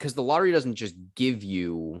 because the lottery doesn't just give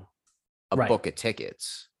you a book of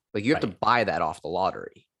tickets. Like you have to buy that off the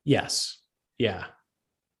lottery. Yes. Yeah.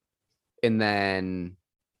 And then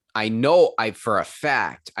I know for a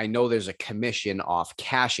fact, I know there's a commission off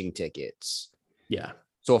cashing tickets. Yeah.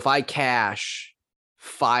 So if I cash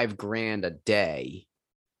 $5,000 a day,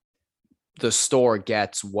 the store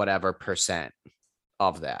gets whatever percent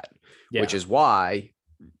of that, which is why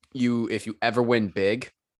if you ever win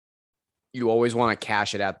big, you always want to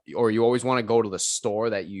cash it at, or you always want to go to the store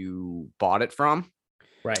that you bought it from.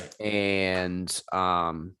 Right. And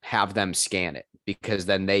have them scan it, because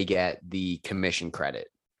then they get the commission credit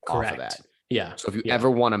off Correct. of that. Yeah. So if you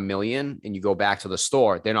ever won $1 million and you go back to the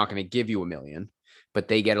store, they're not going to give you $1 million, but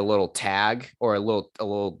they get a little tag or a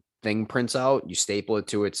little thing prints out. You staple it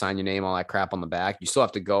to it, sign your name, all that crap on the back. You still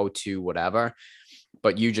have to go to whatever,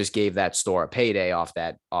 but you just gave that store a payday off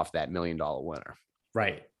that $1 million winner.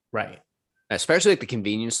 Right. Right. Especially like the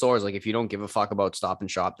convenience stores. Like if you don't give a fuck about Stop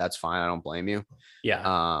and Shop, that's fine. I don't blame you.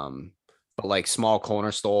 Yeah. But like small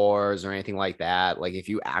corner stores or anything like that, like if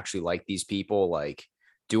you actually like these people, like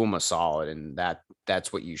do them a solid, and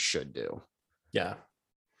that's what you should do. Yeah.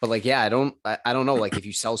 But like, yeah, I don't know. Like if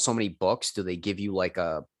you sell so many books, do they give you like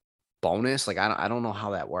a bonus? Like I don't know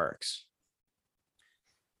how that works.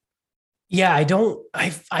 Yeah,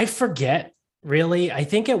 I forget really. I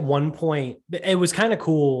think at one point it was kind of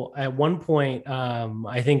cool. At one point,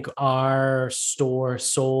 I think our store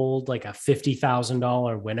sold like a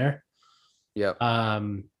 $50,000 winner. Yep.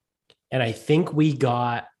 And I think we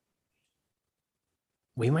might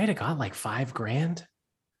have got like $5,000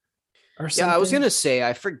 or something. Yeah, I was gonna say,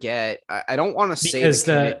 I forget. I don't want to say because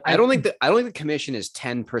I don't think the commission is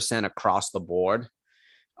 10% across the board.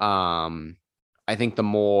 I think the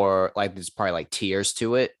more like there's probably like tiers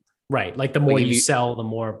to it. Right. Like the more you sell, the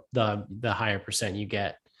more the higher percent you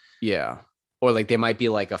get. Yeah. Or like there might be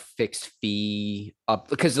like a fixed fee up,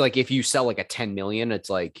 because like if you sell like a 10 million, it's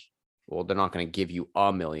like, well, they're not going to give you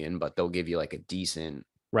 $1 million, but they'll give you like a decent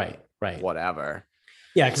right whatever.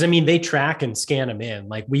 Yeah, because I mean they track and scan them in.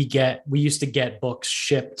 Like we used to get books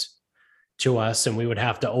shipped to us and we would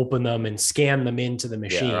have to open them and scan them into the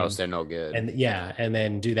machine. Yeah, or else they're no good. And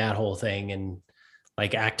then do that whole thing and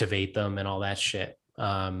like activate them and all that shit.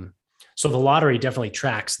 So the lottery definitely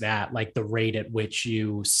tracks that, like the rate at which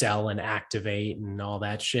you sell and activate and all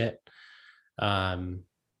that shit. But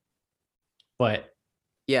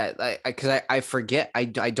yeah, because I forget, I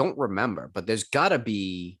don't remember, but there's gotta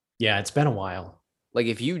be. Yeah, it's been a while. Like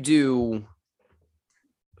if you do,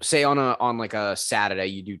 say on like a Saturday,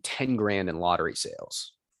 you do 10 grand in lottery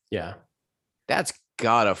sales. Yeah. That's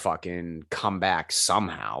gotta fucking come back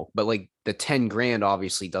somehow. But like the 10 grand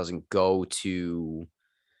obviously doesn't go to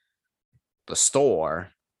the store.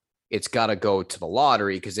 It's gotta go to the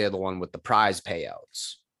lottery because they're the one with the prize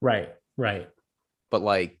payouts. Right. But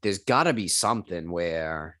like there's gotta be something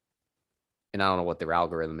where, and I don't know what their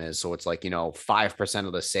algorithm is. So it's like, 5%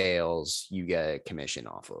 of the sales you get a commission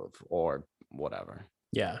off of or whatever.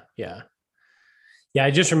 Yeah.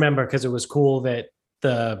 I just remember because it was cool that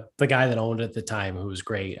the guy that owned it at the time, who was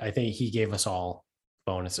great, I think he gave us all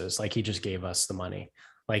bonuses. Like he just gave us the money.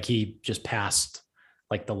 Like he just passed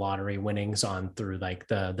like the lottery winnings on through like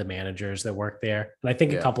the managers that work there. And I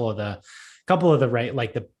think a couple of the right,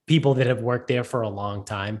 like the people that have worked there for a long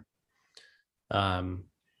time.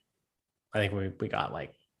 I think we got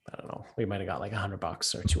like, I don't know, we might've got like $100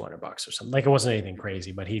 or $200 or something. Like it wasn't anything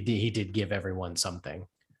crazy, but he did give everyone something.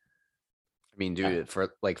 I mean, dude,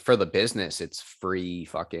 for the business, it's free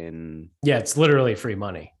fucking. Yeah, it's literally free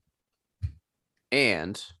money.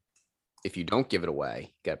 And if you don't give it away,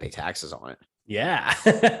 you got to pay taxes on it. Yeah.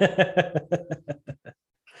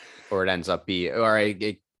 Or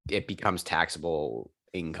it becomes taxable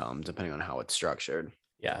income depending on how it's structured.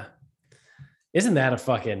 Yeah. Isn't that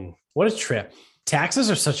what a trip? Taxes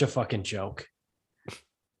are such a fucking joke.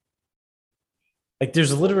 Like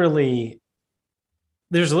there's literally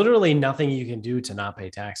nothing you can do to not pay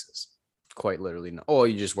taxes. Quite literally. No. Oh,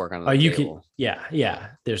 you just work on the table.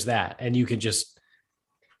 Yeah. There's that. And you can just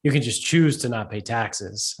choose to not pay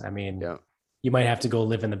taxes. I mean, you might have to go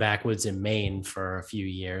live in the backwoods in Maine for a few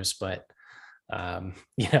years, but I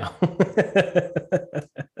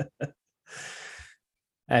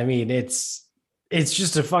mean, it's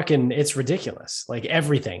just it's ridiculous. Like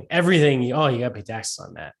everything, oh, you got to pay taxes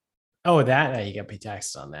on that. Oh, that you got to pay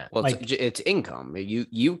taxes on that. Well, like it's income.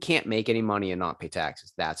 You can't make any money and not pay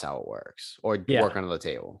taxes. That's how it works. Or work under the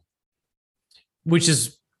table. Which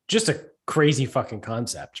is just a crazy fucking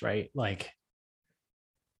concept, right? Like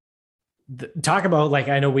talk about like,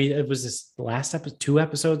 I know it was this last episode, 2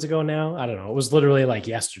 episodes ago now. I don't know. It was literally like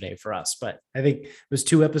yesterday for us, but I think it was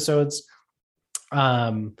 2 episodes.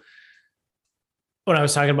 When I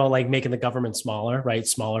was talking about like making the government smaller, right?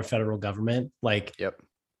 Smaller federal government. Like,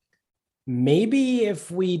 maybe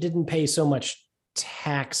if we didn't pay so much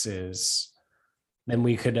taxes, then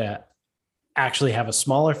we could actually have a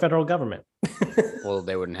smaller federal government. Well,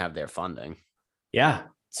 they wouldn't have their funding. Yeah.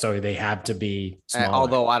 So they have to be smaller.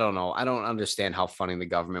 Although I don't know. I don't understand how funding the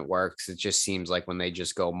government works. It just seems like when they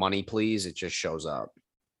just go money, please, it just shows up.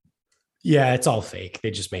 Yeah, it's all fake.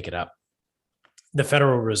 They just make it up. The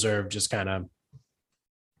Federal Reserve just kind of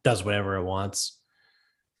does whatever it wants.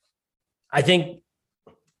 I think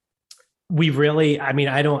we really, I mean,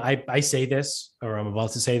 I say this, or I'm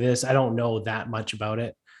about to say this, I don't know that much about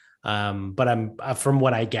it. But I'm from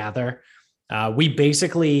what I gather, we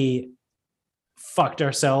basically fucked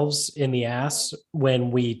ourselves in the ass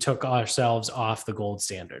when we took ourselves off the gold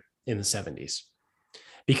standard in the 70s.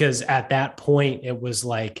 Because at that point, it was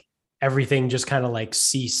like everything just kind of like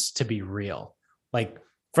ceased to be real. Like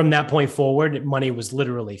from that point forward, money was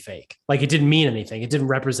literally fake. Like it didn't mean anything. It didn't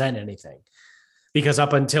represent anything. Because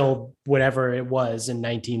up until whatever it was in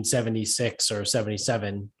 1976 or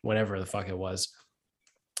 77, whatever the fuck it was,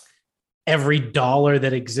 every dollar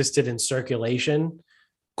that existed in circulation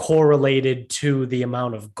correlated to the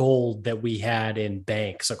amount of gold that we had in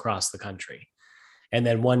banks across the country. And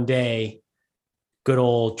then one day, good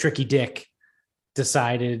old Tricky Dick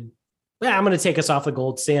decided, yeah, I'm going to take us off the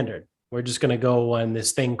gold standard. We're just going to go on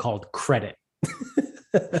this thing called credit.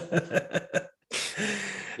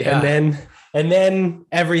 Yeah. And then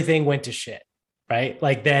everything went to shit, right?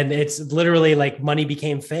 Like then it's literally like money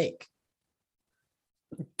became fake.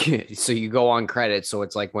 So you go on credit. So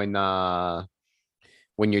it's like when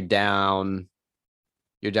you're down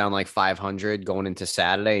like 500 going into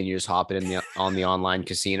Saturday and you're just hopping on the online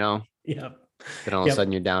casino. Yep. Then all of a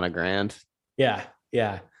sudden you're down $1,000. Yeah.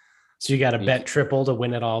 Yeah. So you got to bet triple to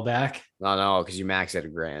win it all back. No, because you max at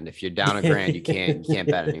 $1,000. If you're down $1,000, you can't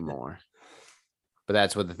bet anymore. But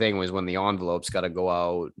that's what the thing was when the envelopes got to go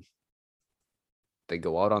out. They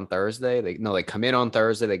go out on Thursday. They come in on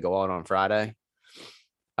Thursday. They go out on Friday.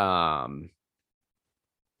 Yeah.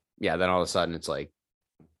 Then all of a sudden it's like,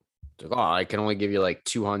 oh, I can only give you like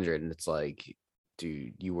 200. And it's like,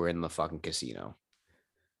 dude, you were in the fucking casino.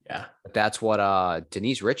 Yeah. But that's what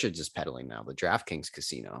Denise Richards is peddling now, the DraftKings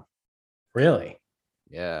casino. Really?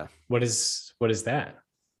 Yeah. What is that?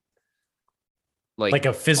 Like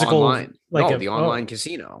a physical online. Like the online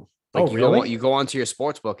casino. Like really? You go onto your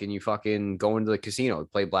sports book and you fucking go into the casino,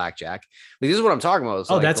 play blackjack. Like, this is what I'm talking about. It's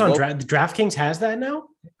that's on DraftKings has that now?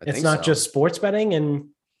 It's not just sports betting and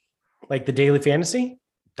like the daily fantasy?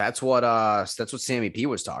 That's what Sammy P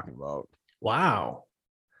was talking about. Wow.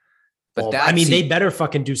 But they better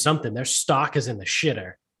fucking do something. Their stock is in the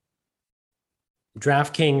shitter.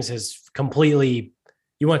 DraftKings is completely,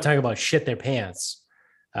 you want to talk about shit their pants.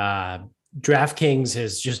 DraftKings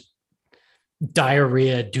is just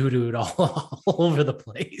diarrhea doo-dooed all over the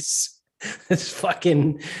place. It's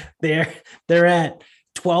fucking, they're at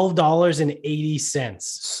 $12.80.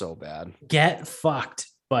 So bad. Get fucked,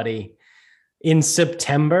 buddy. In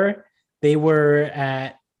September, they were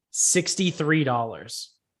at $63.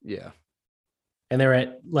 Yeah. And they're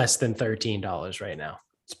at less than $13 right now.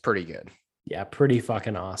 It's pretty good. Yeah, pretty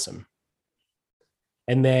fucking awesome.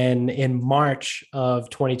 And then in March of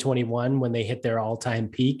 2021, when they hit their all-time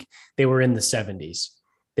peak, they were in the 70s.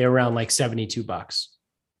 They were around like $72.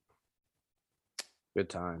 Good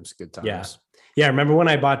times. Yeah. Yeah. Remember when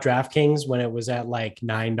I bought DraftKings when it was at like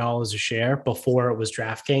 $9 a share before it was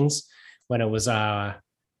DraftKings, when it was a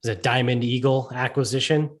Diamond Eagle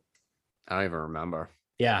acquisition? I don't even remember.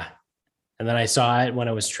 Yeah. And then I saw it when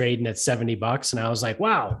it was trading at $70 and I was like,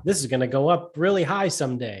 wow, this is going to go up really high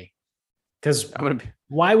someday. Because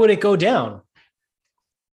why would it go down?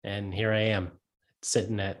 And here I am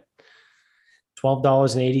sitting at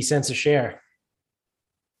 $12.80 a share.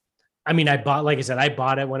 I mean, I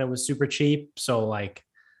bought it when it was super cheap. So like,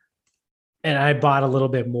 and I bought a little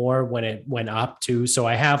bit more when it went up too. So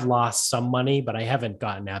I have lost some money, but I haven't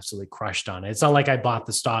gotten absolutely crushed on it. It's not like I bought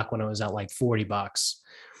the stock when it was at like $40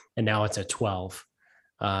 and now it's at 12.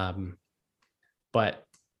 But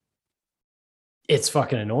it's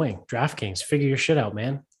fucking annoying. DraftKings, figure your shit out,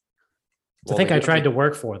 man. I think I tried to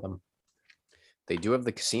work for them. They do have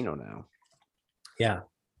the casino now. Yeah.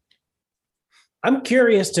 I'm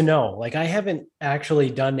curious to know, like, I haven't actually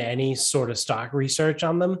done any sort of stock research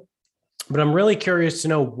on them, but I'm really curious to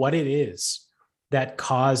know what it is that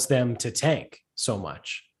caused them to tank so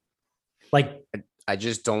much. Like, I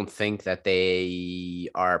just don't think that they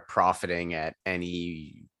are profiting at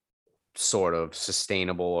any sort of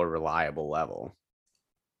sustainable or reliable level.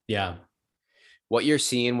 Yeah. What you're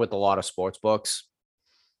seeing with a lot of sports books,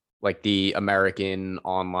 like the American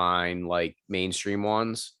online, like mainstream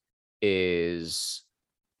ones, is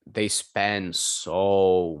they spend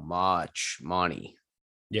so much money.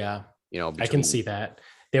 Yeah. You know, I can see that.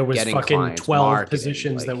 There was fucking 12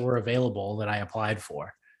 positions that were available that I applied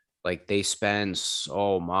for. Like they spend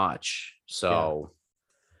so much. So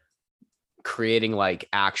creating like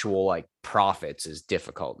actual like profits is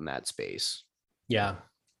difficult in that space. Yeah.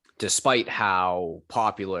 Despite how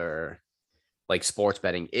popular like sports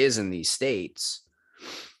betting is in these states,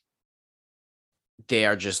 they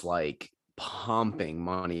are just like pumping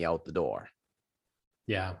money out the door.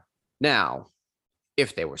 Yeah. Now,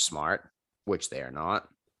 if they were smart, which they are not,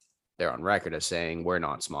 they're on record as saying we're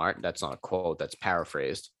not smart. That's not a quote, that's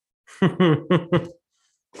paraphrased.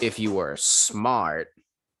 If you were smart,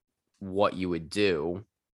 what you would do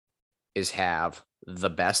is have the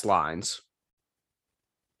best lines.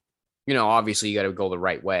 You know, obviously you got to go the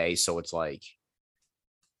right way. So it's like,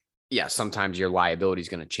 yeah, sometimes your liability is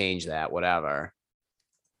going to change that, whatever.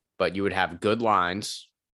 But you would have good lines,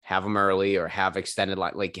 have them early, or have extended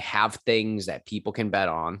like have things that people can bet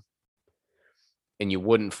on, and you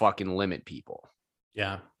wouldn't fucking limit people.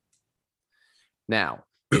 Yeah. Now,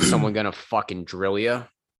 is someone going to fucking drill you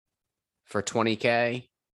for 20K?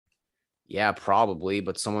 Yeah, probably.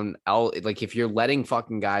 But someone else, like if you're letting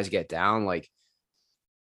fucking guys get down, like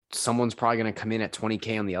someone's probably going to come in at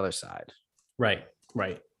 20K on the other side. Right.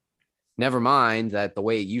 Right. Never mind that the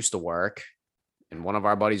way it used to work, and one of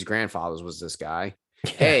our buddies' grandfathers was this guy.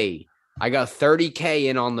 Yeah. Hey, I got 30K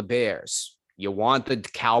in on the Bears. You want the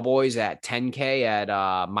Cowboys at 10K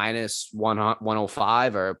at minus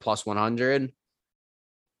 105 or plus 100?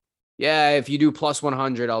 Yeah, if you do plus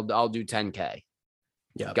 100, I'll do 10K.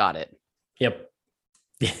 Yeah, got it. Yep.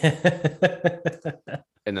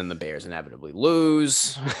 And then the Bears inevitably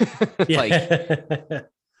lose. Like,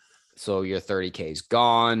 so your 30K is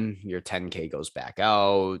gone. Your 10K goes back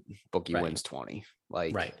out. Bookie wins 20.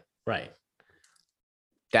 Like, right.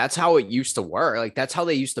 That's how it used to work. Like, that's how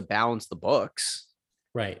they used to balance the books.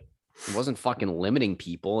 Right. It wasn't fucking limiting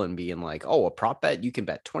people and being like, oh, a prop bet, you can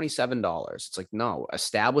bet $27. It's like, no,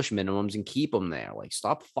 establish minimums and keep them there. Like,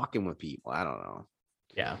 stop fucking with people. I don't know.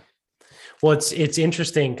 Yeah. Well, it's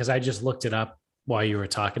interesting because I just looked it up while you were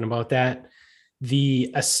talking about that.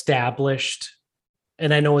 The established,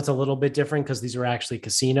 and I know it's a little bit different because these are actually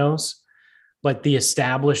casinos, but the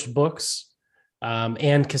established books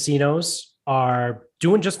and casinos are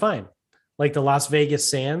doing just fine. Like the Las Vegas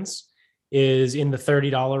Sands is in the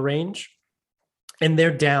 $30 range, and they're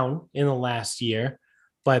down in the last year,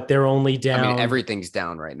 but they're only down. I mean, everything's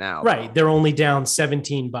down right now. Right. Though. They're only down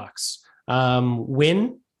 $17.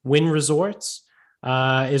 Wynn Resorts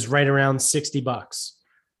is right around $60.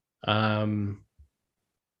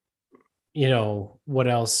 You know, what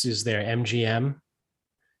else is there? MGM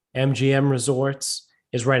Resorts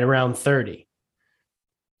is right around 30.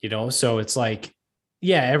 You know, so it's like,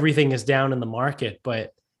 yeah, everything is down in the market,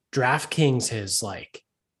 but DraftKings has like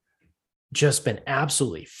just been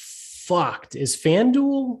absolutely fucked. Is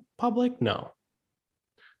FanDuel public? No.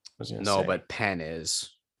 No, but Penn is.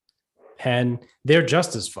 Penn, they're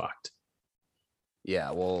just as fucked. Yeah,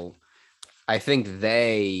 well, I think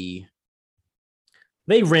they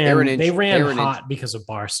ran hot because of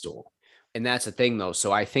Barstool. And that's the thing, though.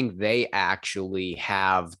 So I think they actually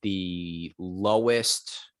have the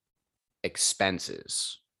lowest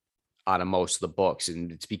expenses out of most of the books,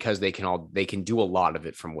 and it's because they can do a lot of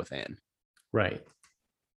it from within. Right.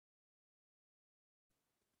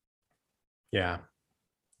 Yeah.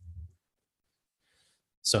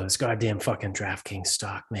 So this goddamn fucking DraftKings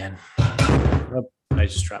stock, man. Oh, I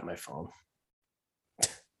just dropped my phone.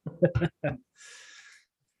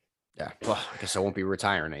 Yeah. Well, I guess I won't be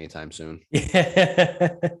retiring anytime soon. Yeah.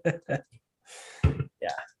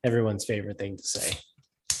 Everyone's favorite thing to say.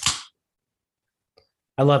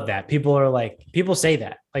 I love that. People say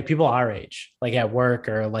that, like people our age, like at work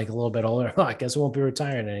or like a little bit older. Oh, I guess I won't be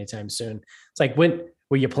retiring anytime soon. It's like, when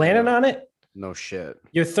were you planning on it? No shit.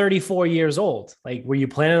 You're 34 years old. Like, were you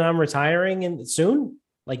planning on retiring soon?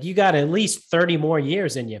 Like, you got at least 30 more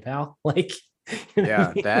years in you, pal. Like,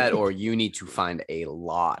 yeah, that, or you need to find a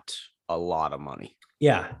lot of money.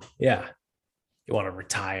 Yeah. You want to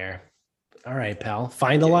retire. All right, pal.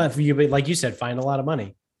 Find a lot for you. Like you said, find a lot of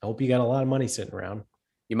money. I hope you got a lot of money sitting around.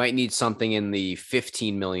 You might need something in the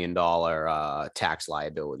 $15 million tax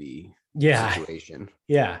liability situation.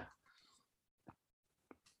 Yeah.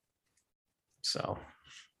 So,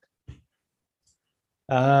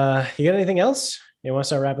 you got anything else? You want to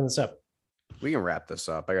start wrapping this up? We can wrap this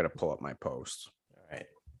up. I got to pull up my post. All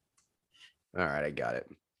right, I got it.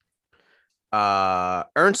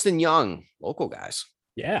 Ernst & Young, local guys.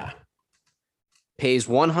 Yeah. Pays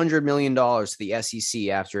 $100 million to the SEC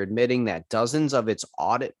after admitting that dozens of its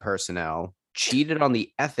audit personnel cheated on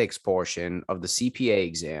the ethics portion of the CPA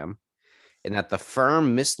exam and that the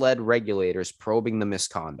firm misled regulators probing the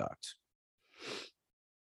misconduct.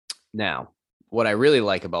 Now, what I really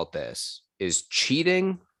like about this is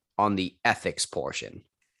cheating on the ethics portion.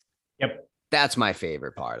 Yep. That's my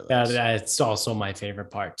favorite part of this. It's also my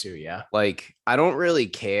favorite part too. Yeah. Like, I don't really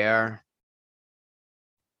care.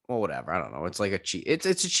 Well, whatever. I don't know. It's like a cheat. It's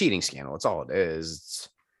a cheating scandal. It's all it is.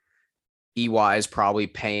 EY is probably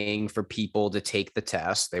paying for people to take the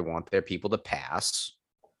test. They want their people to pass.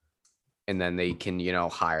 And then they can,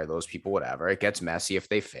 hire those people, whatever. It gets messy if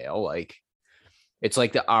they fail. Like it's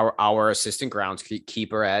like our assistant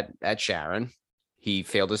groundskeeper at Sharon. He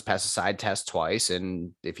failed his pesticide test twice.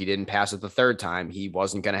 And if he didn't pass it the third time, he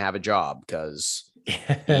wasn't going to have a job because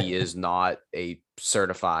he is not a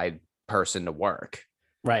certified person to work.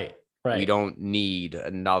 Right. We don't need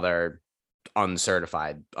another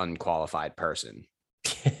uncertified, unqualified person.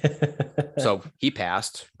 So he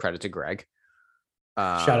passed. Credit to Greg.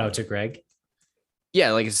 Shout out to Greg.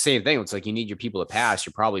 Yeah, like it's the same thing. It's like you need your people to pass.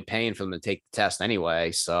 You're probably paying for them to take the test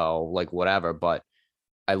anyway. So like whatever. But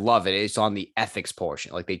I love it. It's on the ethics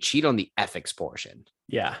portion. Like they cheat on the ethics portion.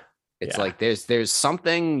 Yeah. It's like there's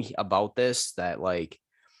something about this that like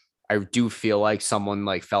I do feel like someone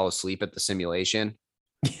like fell asleep at the simulation.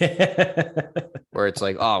 Where it's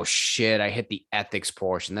like, oh shit, I hit the ethics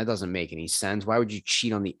portion. That doesn't make any sense. Why would you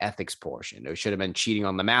cheat on the ethics portion? It should have been cheating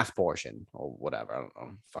on the math portion or whatever. I don't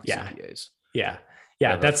know. Fuck CPAs. Yeah.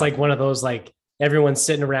 That's like one of those, like everyone's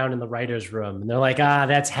sitting around in the writer's room and they're like,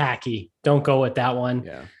 that's hacky. Don't go with that one.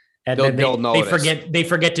 Yeah. And then they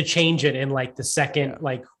forget to change it in like the second,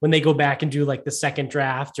 like when they go back and do like the second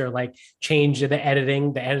draft or like change the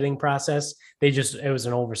editing process. It was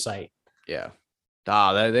an oversight. Yeah.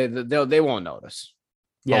 They won't notice.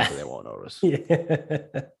 Yeah. Hopefully they won't notice.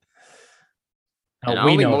 And I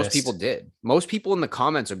don't think most people did. Most people in the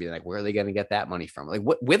comments would be like, where are they going to get that money from? Like,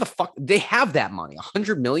 where the fuck they have that money?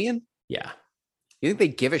 100 million? Yeah. You think they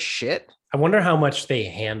give a shit? I wonder how much they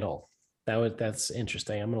handle. That's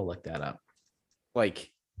interesting. I'm going to look that up.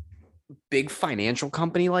 Like big financial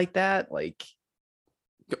company like that. Like,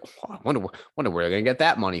 I wonder where they're going to get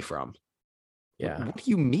that money from. Yeah. What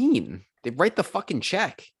do you mean? They write the fucking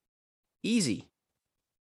check. Easy.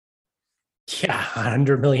 Yeah.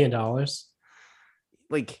 $100 million.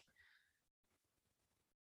 Like,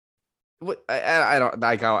 what? I don't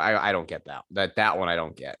like. I don't get that one. I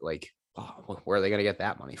don't get. Like, where are they gonna get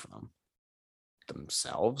that money from?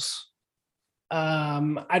 Themselves?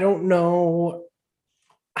 I don't know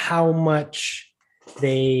how much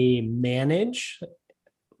they manage,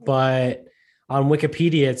 but on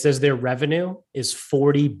Wikipedia it says their revenue is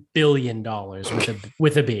 $40 billion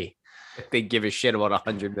with a B. They give a shit about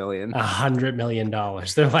 100 million. $100 million.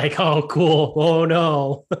 They're like, oh, cool. Oh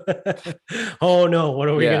no. Oh no. What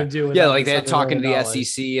are we gonna do? Like they're talking to the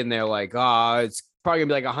SEC and they're like, it's probably gonna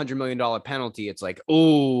be like $100 million penalty. It's like,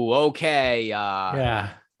 ooh, okay.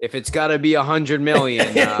 If it's gotta be 100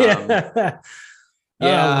 million,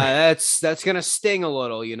 that's gonna sting a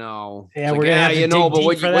little, Yeah, it's we're gonna have to dig but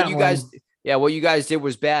deep what you guys. Yeah, what you guys did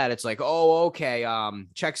was bad. It's like, oh, okay.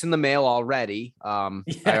 Checks in the mail already. I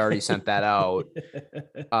already sent that out.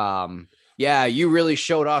 You really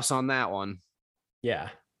showed us on that one. Yeah.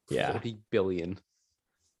 40 billion.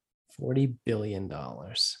 $40 billion.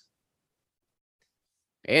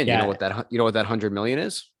 And you know what that 100 million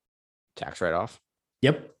is? Tax write-off.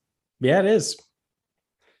 Yep. Yeah, it is.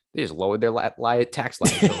 They just lowered their tax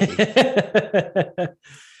liability.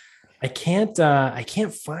 I can't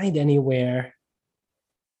find anywhere.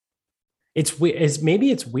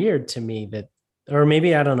 Maybe it's weird to me that, or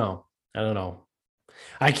maybe I don't know.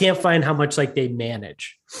 I can't find how much like they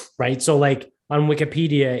manage, right? So like on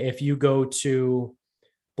Wikipedia, if you go to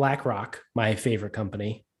BlackRock, my favorite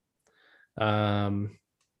company, like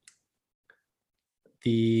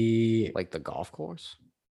the golf course,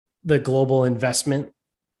 the global investment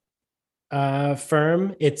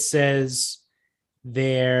firm, it says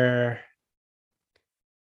it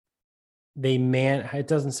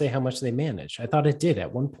doesn't say how much they manage. I thought it did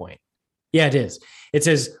at one point. Yeah, it is. It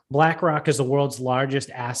says BlackRock is the world's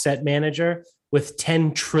largest asset manager with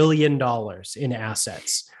 $10 trillion in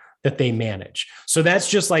assets that they manage. So that's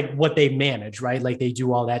just like what they manage, right? Like they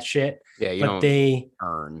do all that shit. Yeah, they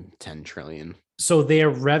earn 10 trillion. So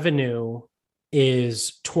their revenue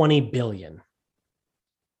is 20 billion.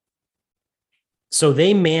 So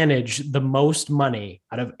they manage the most money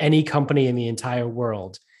out of any company in the entire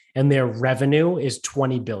world, and their revenue is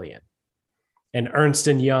 20 billion. And Ernst &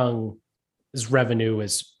 Young's revenue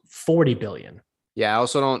is 40 billion. Yeah, I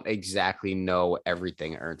also don't exactly know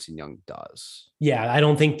everything Ernst & Young does. Yeah, I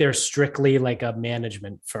don't think they're strictly like a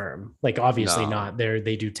management firm. Like obviously not.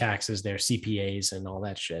 They do taxes, they're CPAs and all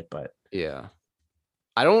that shit, but yeah.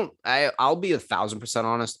 I'll be 1,000%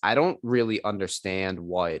 honest. I don't really understand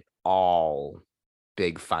what all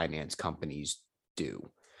big finance companies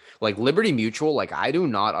do. Like Liberty Mutual, like I do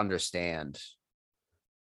not understand,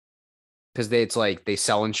 because it's like they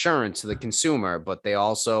sell insurance to the consumer, but they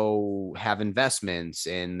also have investments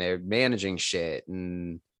and they're managing shit.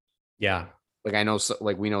 And Yeah. Like I know,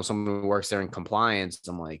 like we know someone who works there in compliance.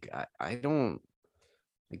 I'm like, I don't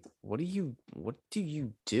like, what do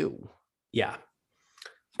you do? Yeah.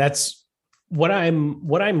 That's what I'm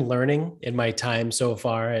learning in my time so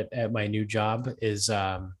far at my new job is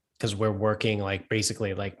because we're working like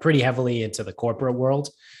basically like pretty heavily into the corporate world.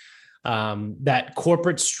 That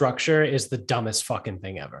corporate structure is the dumbest fucking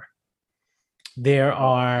thing ever. There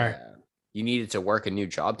are Yeah. You needed to work a new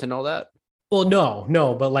job to know that? Well,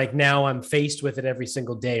 no, but like now I'm faced with it every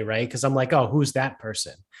single day, right? Because I'm like, oh, who's that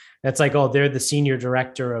person? That's like, oh, they're the senior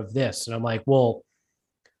director of this. And I'm like, well,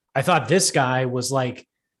 I thought this guy was like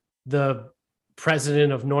the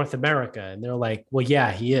president of North America. And they're like, well,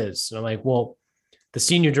 yeah, he is. And I'm like, well, the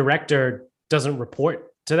senior director doesn't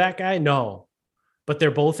report to that guy? No. But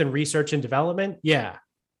they're both in research and development? Yeah.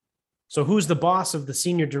 So who's the boss of the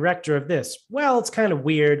senior director of this? Well, it's kind of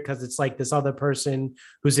weird because it's like this other person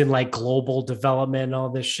who's in like global development and all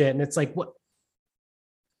this shit. And it's like, what?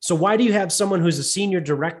 So why do you have someone who's a senior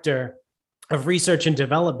director of research and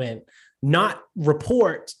development not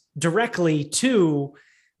report directly to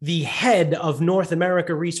the head of North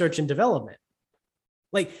America research and development?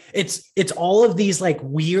 Like it's all of these like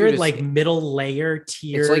weird, like middle layer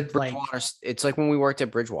tiered. It's like Bridgewater. It's like when we worked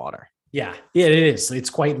at Bridgewater. Yeah, it is. It's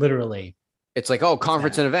quite literally. It's like, oh,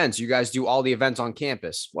 conference and events. You guys do all the events on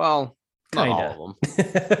campus. Well, not all of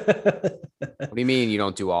them. What do you mean you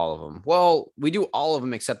don't do all of them? Well, we do all of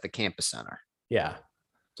them except the campus center. Yeah.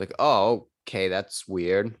 It's like, oh, okay, that's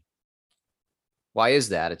weird. Why is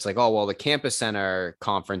that? It's like, oh, well, the campus center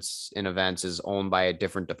conference and events is owned by a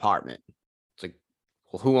different department. It's like,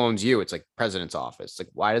 well, who owns you? It's like president's office. It's like,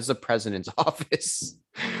 why does the president's office?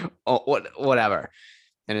 Oh, whatever.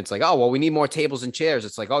 And it's like, oh, well, we need more tables and chairs.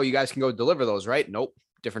 It's like, oh, you guys can go deliver those, right? Nope.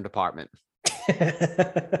 Different department. It's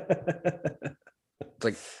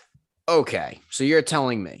like, okay. So you're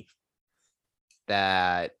telling me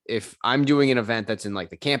that if I'm doing an event that's in like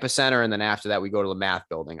the campus center, and then after that, we go to the math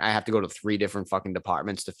building, I have to go to 3 different fucking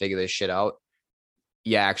departments to figure this shit out.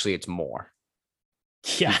 Yeah, actually, it's more.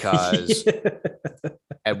 Yeah. Because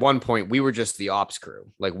at one point we were just the ops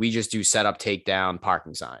crew. Like we just do setup, takedown,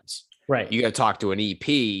 parking signs. Right. You got to talk to an EP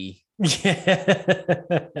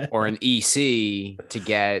or an EC to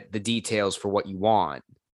get the details for what you want.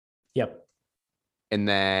 Yep. And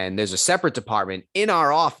then there's a separate department in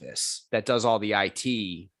our office that does all the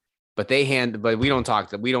IT, but but we don't talk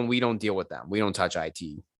to, we don't deal with them. We don't touch IT,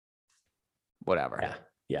 whatever. Yeah.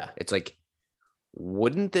 Yeah. It's like,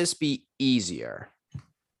 wouldn't this be easier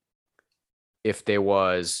if there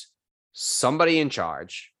was somebody in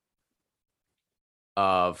charge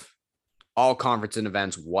of all conference and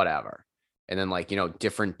events, whatever. And then like,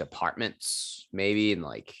 different departments maybe. And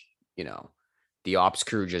like, the ops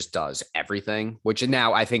crew just does everything, which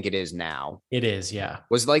now I think it is now. It is. Yeah.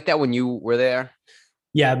 Was it like that when you were there?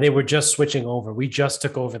 Yeah. They were just switching over. We just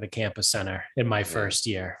took over the campus center in my first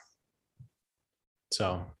year.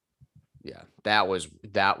 So. Yeah, that was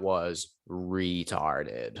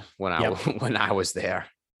retarded when I was there.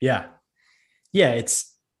 Yeah. Yeah.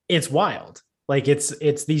 It's wild. Like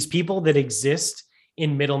it's these people that exist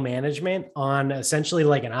in middle management on essentially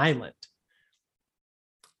like an island.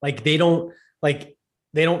 Like they don't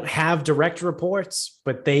have direct reports,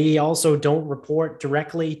 but they also don't report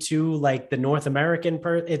directly to like the North American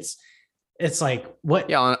It's like what?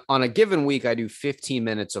 Yeah, on a given week, I do 15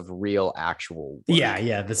 minutes of real actual work.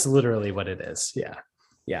 Yeah, that's literally what it is.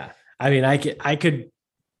 Yeah. I mean, I could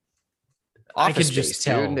just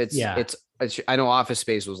tell. Dude, I know Office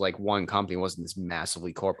Space was like one company, wasn't this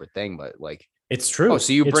massively corporate thing, but like it's true. Oh,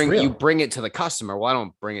 so you bring it to the customer. Well, I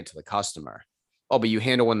don't bring it to the customer. Oh, but you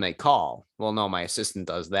handle when they call. Well, no, my assistant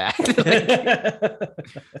does that.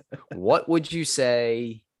 What would you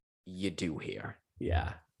say you do here?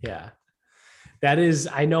 Yeah. That is,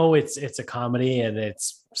 I know it's a comedy and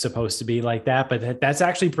it's supposed to be like that, but that's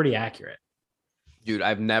actually pretty accurate. Dude,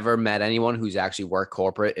 I've never met anyone who's actually worked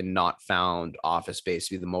corporate and not found Office Space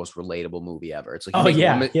to be the most relatable movie ever. It's like,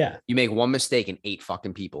 you make one mistake and 8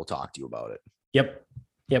 fucking people talk to you about it.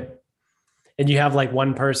 Yep. And you have like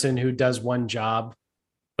one person who does one job,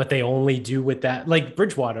 but they only do with that, like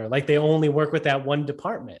Bridgewater, like they only work with that one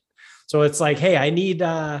department. So it's like, hey, I need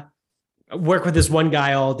work with this one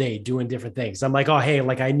guy all day doing different things. I'm like, oh, hey,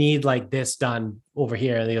 like I need like this done over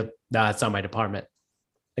here. And they go, no, it's not my department.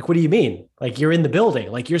 Like, what do you mean? Like you're in the building,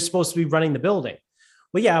 like you're supposed to be running the building.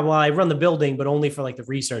 Well, yeah, I run the building, but only for like the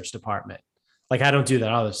research department. Like I don't do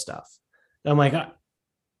that other stuff. And I'm like,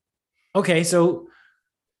 okay, so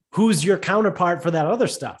who's your counterpart for that other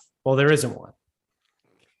stuff? Well, there isn't one.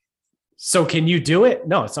 so can you do it?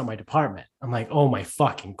 No, it's not my department. I'm like, oh my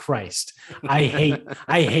fucking Christ. I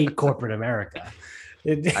hate corporate America.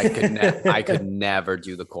 I could never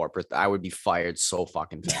do the corporate. I would be fired so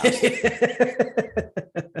fucking fast.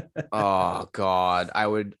 Oh God. I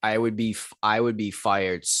would be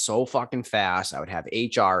fired so fucking fast. I would have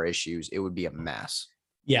HR issues. It would be a mess.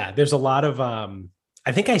 Yeah. There's a lot of,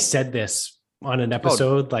 I think I said this on an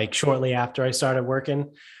episode, like shortly after I started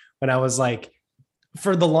working, when I was like,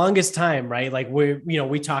 for the longest time, right? Like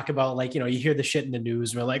we talk about like, you hear the shit in the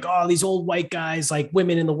news. We're like, oh, these old white guys, like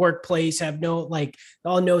women in the workplace have no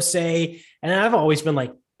say. And I've always been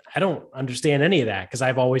like, I don't understand any of that because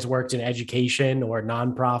I've always worked in education or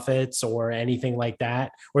nonprofits or anything like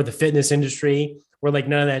that, or the fitness industry where like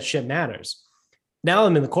none of that shit matters. Now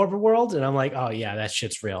I'm in the corporate world and I'm like, oh yeah, that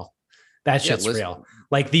shit's real. That shit's real.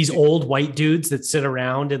 Like these old white dudes that sit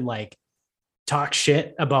around and like talk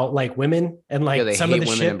shit about like women and like some of the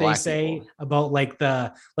shit they say people. About like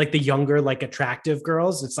the younger, like attractive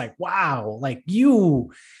girls. It's like, wow, like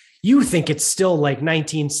you think it's still like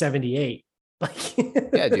 1978. Like,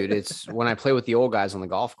 yeah, dude, it's when I play with the old guys on the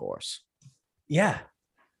golf course. Yeah.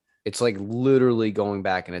 It's like literally going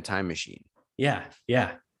back in a time machine. Yeah.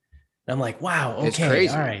 Yeah. I'm like, wow. Okay. It's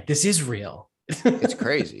crazy. All right. This is real. It's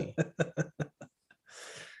crazy.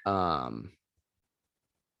 I'm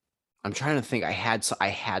trying to think. I had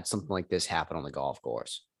something like this happen on the golf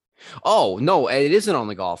course. Oh no, it isn't on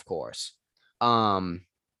the golf course.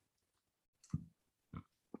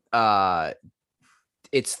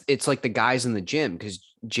 It's like the guys in the gym because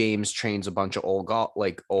James trains a bunch of old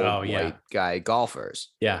white guy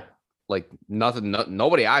golfers. Yeah, like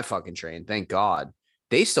nobody I fucking trained. Thank God.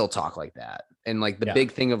 They still talk like that. And like the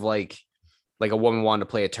big thing of like a woman wanted to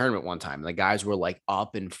play a tournament one time. And the guys were like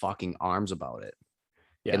up in fucking arms about it.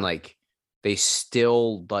 Yeah. And like they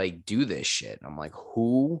still like do this shit. I'm like,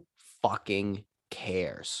 who fucking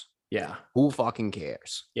cares? Yeah. Who fucking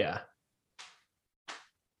cares? Yeah.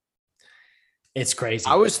 It's crazy.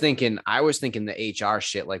 I was thinking the HR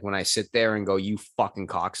shit, like when I sit there and go, you fucking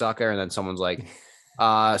cocksucker, and then someone's like,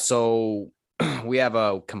 so we have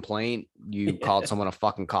a complaint. You called someone a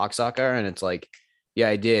fucking cocksucker, and it's like, yeah,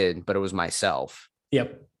 I did, but it was myself.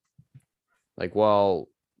 Yep. Like, well,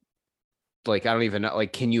 like I don't even know.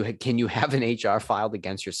 Like, can you have an HR filed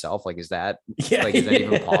against yourself? Like, is that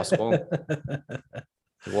even possible?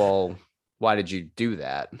 Well, why did you do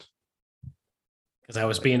that? Because I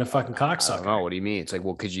was being a fucking cocksucker. I don't know. What do you mean? It's like,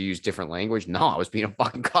 well, could you use different language? No, I was being a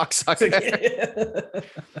fucking cocksucker.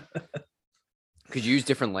 Could you use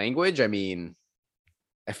different language? I mean,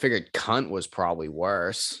 I figured cunt was probably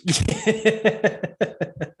worse.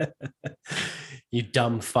 You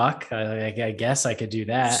dumb fuck. I guess I could do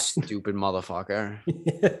that. Stupid motherfucker.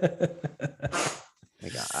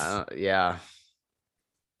 Yeah.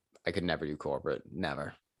 I could never do corporate.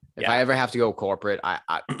 Never. If I ever have to go corporate,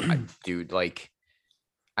 I dude, like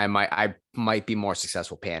I might be more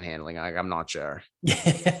successful panhandling. I'm not sure.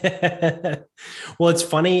 Well, it's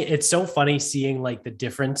funny. It's so funny seeing like the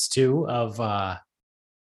difference too of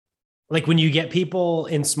like when you get people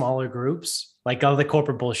in smaller groups, like all the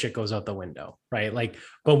corporate bullshit goes out the window, right? Like,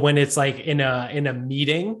 but when it's like in a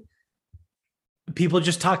meeting, people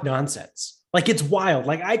just talk nonsense. Like it's wild.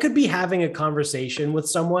 Like I could be having a conversation with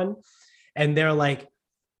someone and they're like,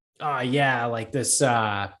 oh yeah, like this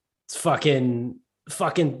fucking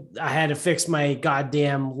I had to fix my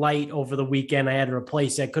goddamn light over the weekend. I had to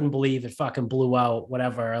replace it. I couldn't believe it fucking blew out,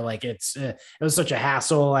 whatever. Like it was such a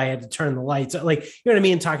hassle. I had to turn the lights, like, you know what I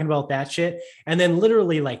mean? Talking about that shit. And then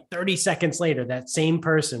literally like 30 seconds later, that same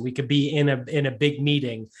person, we could be in a big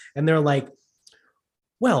meeting and they're like,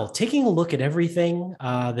 well, taking a look at everything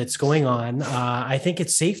that's going on, I think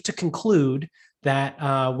it's safe to conclude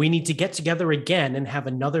that we need to get together again and have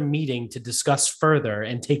another meeting to discuss further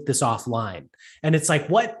and take this offline. And it's like,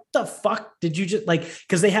 what the fuck did you just like?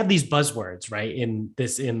 Because they have these buzzwords, right? In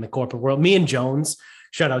the corporate world. Me and Jones,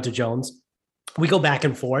 shout out to Jones, we go back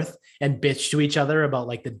and forth and bitch to each other about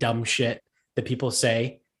like the dumb shit that people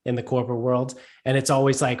say in the corporate world. And it's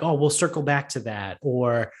always like, oh, we'll circle back to that,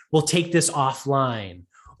 or we'll take this offline.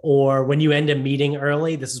 Or when you end a meeting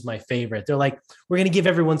early, this is my favorite. They're like, we're going to give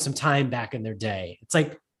everyone some time back in their day. It's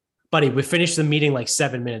like, buddy, we finished the meeting like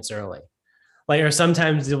 7 minutes early. Like, or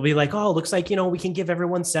sometimes they'll be like, oh, looks like, we can give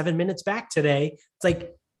everyone 7 minutes back today. It's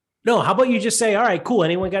like, no, how about you just say, all right, cool.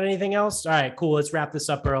 Anyone got anything else? All right, cool. Let's wrap this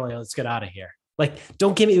up early. Let's get out of here. Like,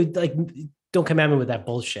 don't come at me with that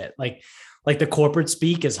bullshit. Like the corporate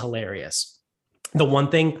speak is hilarious. The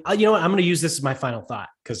one thing, I'm going to use this as my final thought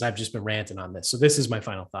because I've just been ranting on this. So this is my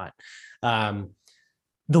final thought.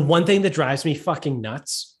 The one thing that drives me fucking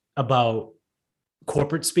nuts about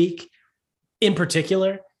corporate speak in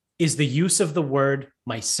particular is the use of the word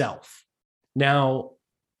myself. Now,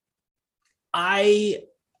 I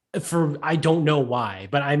don't know why,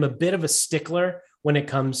 but I'm a bit of a stickler when it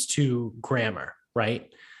comes to grammar,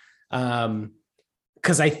 right?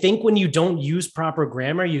 Because I think when you don't use proper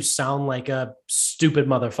grammar, you sound like a stupid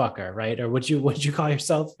motherfucker, right? Or would you call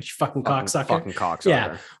yourself? You fucking cocksucker. Fucking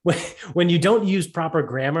cocksucker. Yeah. When you don't use proper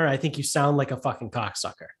grammar, I think you sound like a fucking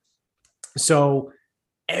cocksucker. So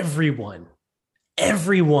everyone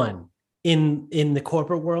in the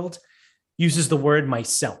corporate world uses the word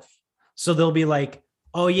myself. So they'll be like,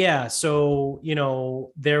 oh yeah, so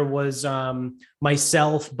there was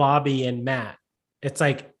myself, Bobby, and Matt. It's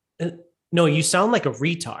like, no, you sound like a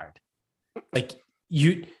retard. Like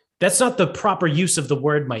that's not the proper use of the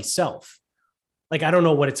word myself. Like, I don't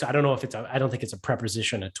know if it's I don't think it's a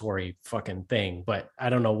prepositionatory fucking thing, but I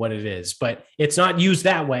don't know what it is, but it's not used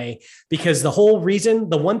that way because the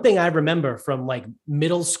one thing I remember from like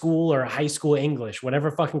middle school or high school English,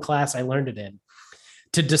 whatever fucking class I learned it in,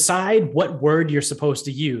 to decide what word you're supposed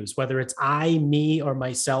to use, whether it's I, me, or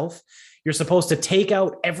myself, you're supposed to take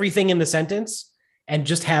out everything in the sentence and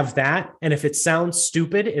just have that. And if it sounds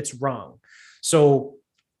stupid, it's wrong. So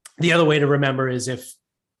the other way to remember is if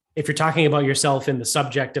you're talking about yourself in the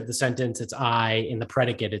subject of the sentence, it's I, in the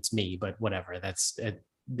predicate, it's me, but whatever.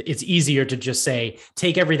 It's easier to just say,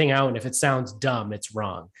 take everything out. And if it sounds dumb, it's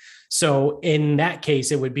wrong. So in that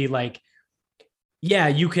case, it would be like, yeah,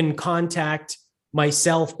 you can contact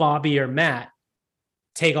myself, Bobby, or Matt.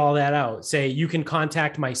 Take all that out. Say, you can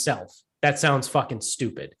contact myself. That sounds fucking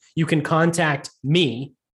stupid. You can contact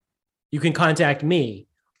me. You can contact me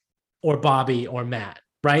or Bobby or Matt,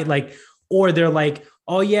 right? Like, or they're like,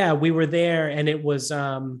 oh yeah, we were there and it was,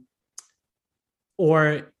 I'm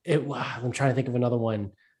trying to think of another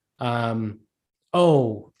one.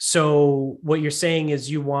 Oh, so what you're saying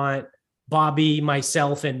is you want Bobby,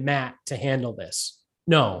 myself, and Matt to handle this.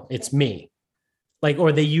 No, it's me. Like,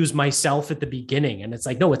 or they use myself at the beginning and it's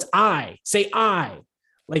like, no, it's I. Say I.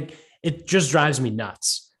 Like, it just drives me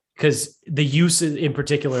nuts because the use in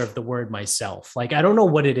particular of the word myself, like, I don't know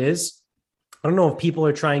what it is. I don't know if people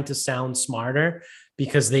are trying to sound smarter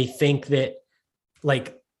because they think that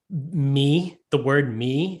like me, the word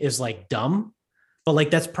me is like dumb, but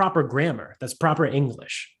like that's proper grammar. That's proper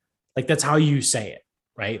English. Like that's how you say it,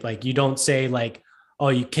 right? Like you don't say like,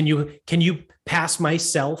 oh, can you pass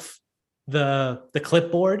myself the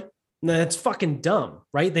clipboard? No, that's fucking dumb,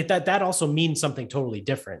 right? That also means something totally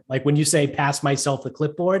different. Like when you say pass myself the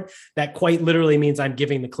clipboard, that quite literally means I'm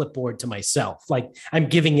giving the clipboard to myself. Like I'm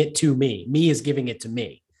giving it to me. Me is giving it to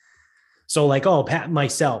me. So like, oh, pat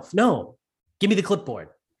myself. No, give me the clipboard.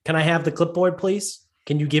 Can I have the clipboard, please?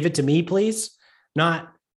 Can you give it to me, please?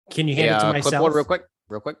 Not, can you hand it to myself? Clipboard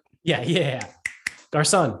real quick. Yeah.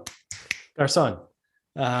 Garçon.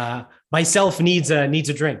 Myself needs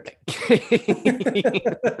a drink.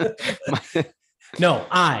 No,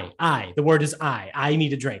 I. The word is I. I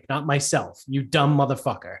need a drink, not myself. You dumb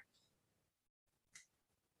motherfucker.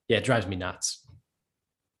 Yeah, it drives me nuts.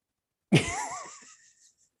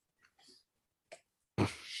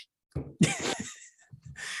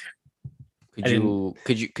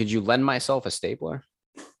 Could you lend myself a stapler?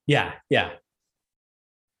 Yeah.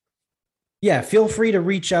 Yeah, feel free to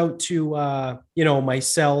reach out to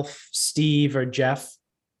myself, Steve, or Jeff.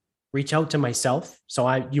 Reach out to myself.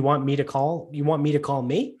 So you want me to call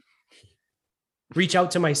me? Reach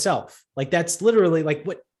out to myself. Like that's literally like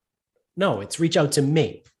what? No, it's reach out to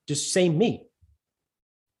me. Just say me.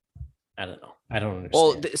 I don't know. I don't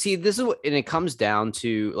understand. Well, see, this is and it comes down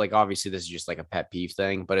to like obviously this is just like a pet peeve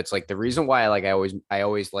thing, but it's like the reason why I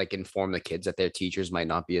always like inform the kids that their teachers might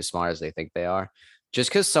not be as smart as they think they are. Just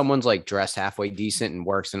because someone's like dressed halfway decent and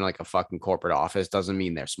works in like a fucking corporate office doesn't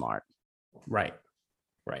mean they're smart. Right.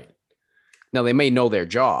 Now they may know their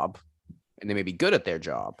job and they may be good at their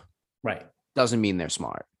job. Right. Doesn't mean they're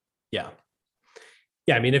smart. Yeah.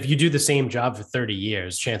 I mean, if you do the same job for 30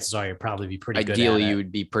 years, chances are you'll probably be pretty good at it. Ideally, you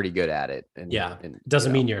would be pretty good at it.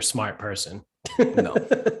 Doesn't mean you're a smart person. No.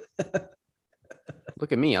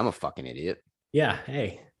 Look at me. I'm a fucking idiot. Yeah.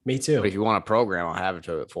 Hey, me too. But if you want a program, I'll have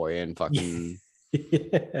it for you and fucking... I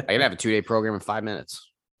can have a 2-day program in 5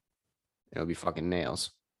 minutes. It'll be fucking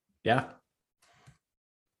nails. Yeah.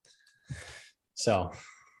 So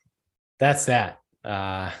that's that.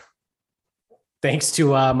 Thanks to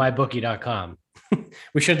mybookie.com.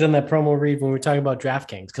 We should have done that promo read when we were talking about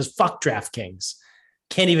DraftKings because fuck DraftKings.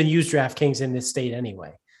 Can't even use DraftKings in this state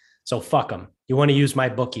anyway. So fuck them. You want to use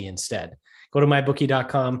MyBookie instead. Go to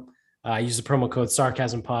mybookie.com. Use the promo code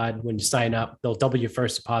SarcasmPod when you sign up. They'll double your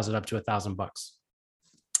first deposit up to $1,000.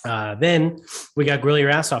 Then we got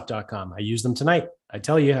grillyourassoff.com. I use them tonight. I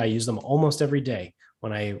tell you, I use them almost every day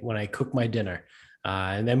when I cook my dinner.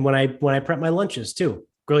 And then when I prep my lunches too,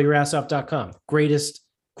 grillyourassoff.com.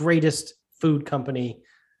 Greatest food company.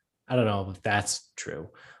 I don't know if that's true,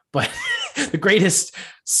 but the greatest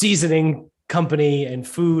seasoning company and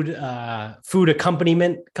food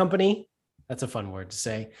accompaniment company. That's a fun word to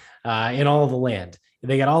say, in all of the land.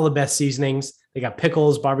 They got all the best seasonings. They got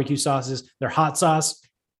pickles, barbecue sauces. Their hot sauce,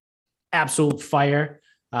 absolute fire.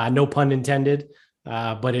 No pun intended.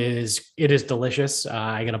 But it is delicious.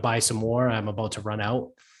 I'm going to buy some more. I'm about to run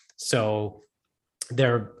out. So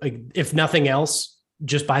they're, if nothing else,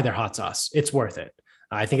 just buy their hot sauce. It's worth it.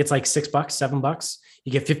 I think it's like $6, $7.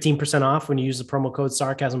 You get 15% off when you use the promo code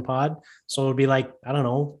SarcasmPod. So it'll be like, I don't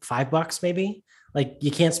know, $5 maybe. Like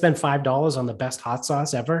you can't spend $5 on the best hot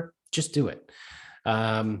sauce ever. Just do it.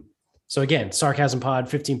 So again, SarcasmPod,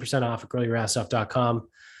 15% off at grillyourassoff.com.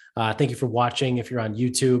 Thank you for watching. If you're on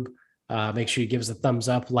YouTube, make sure you give us a thumbs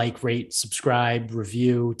up, like, rate, subscribe,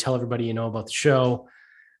 review, tell everybody you know about the show.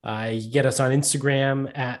 You get us on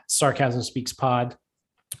Instagram at Sarcasm Speaks Pod.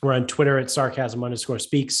 We're on Twitter at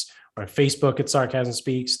Sarcasm_speaks. We're on Facebook at Sarcasm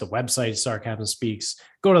Speaks. The website is Sarcasm Speaks.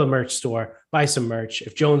 Go to the merch store, buy some merch.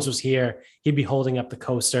 If Jones was here, he'd be holding up the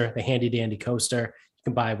coaster, the handy dandy coaster. You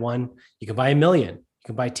can buy one. You can buy a million. You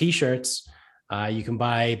can buy t-shirts. You can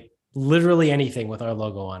buy literally anything with our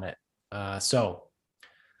logo on it. So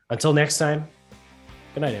until next time,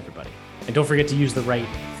 good night, everybody. And don't forget to use the right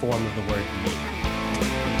form of the word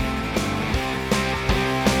meat.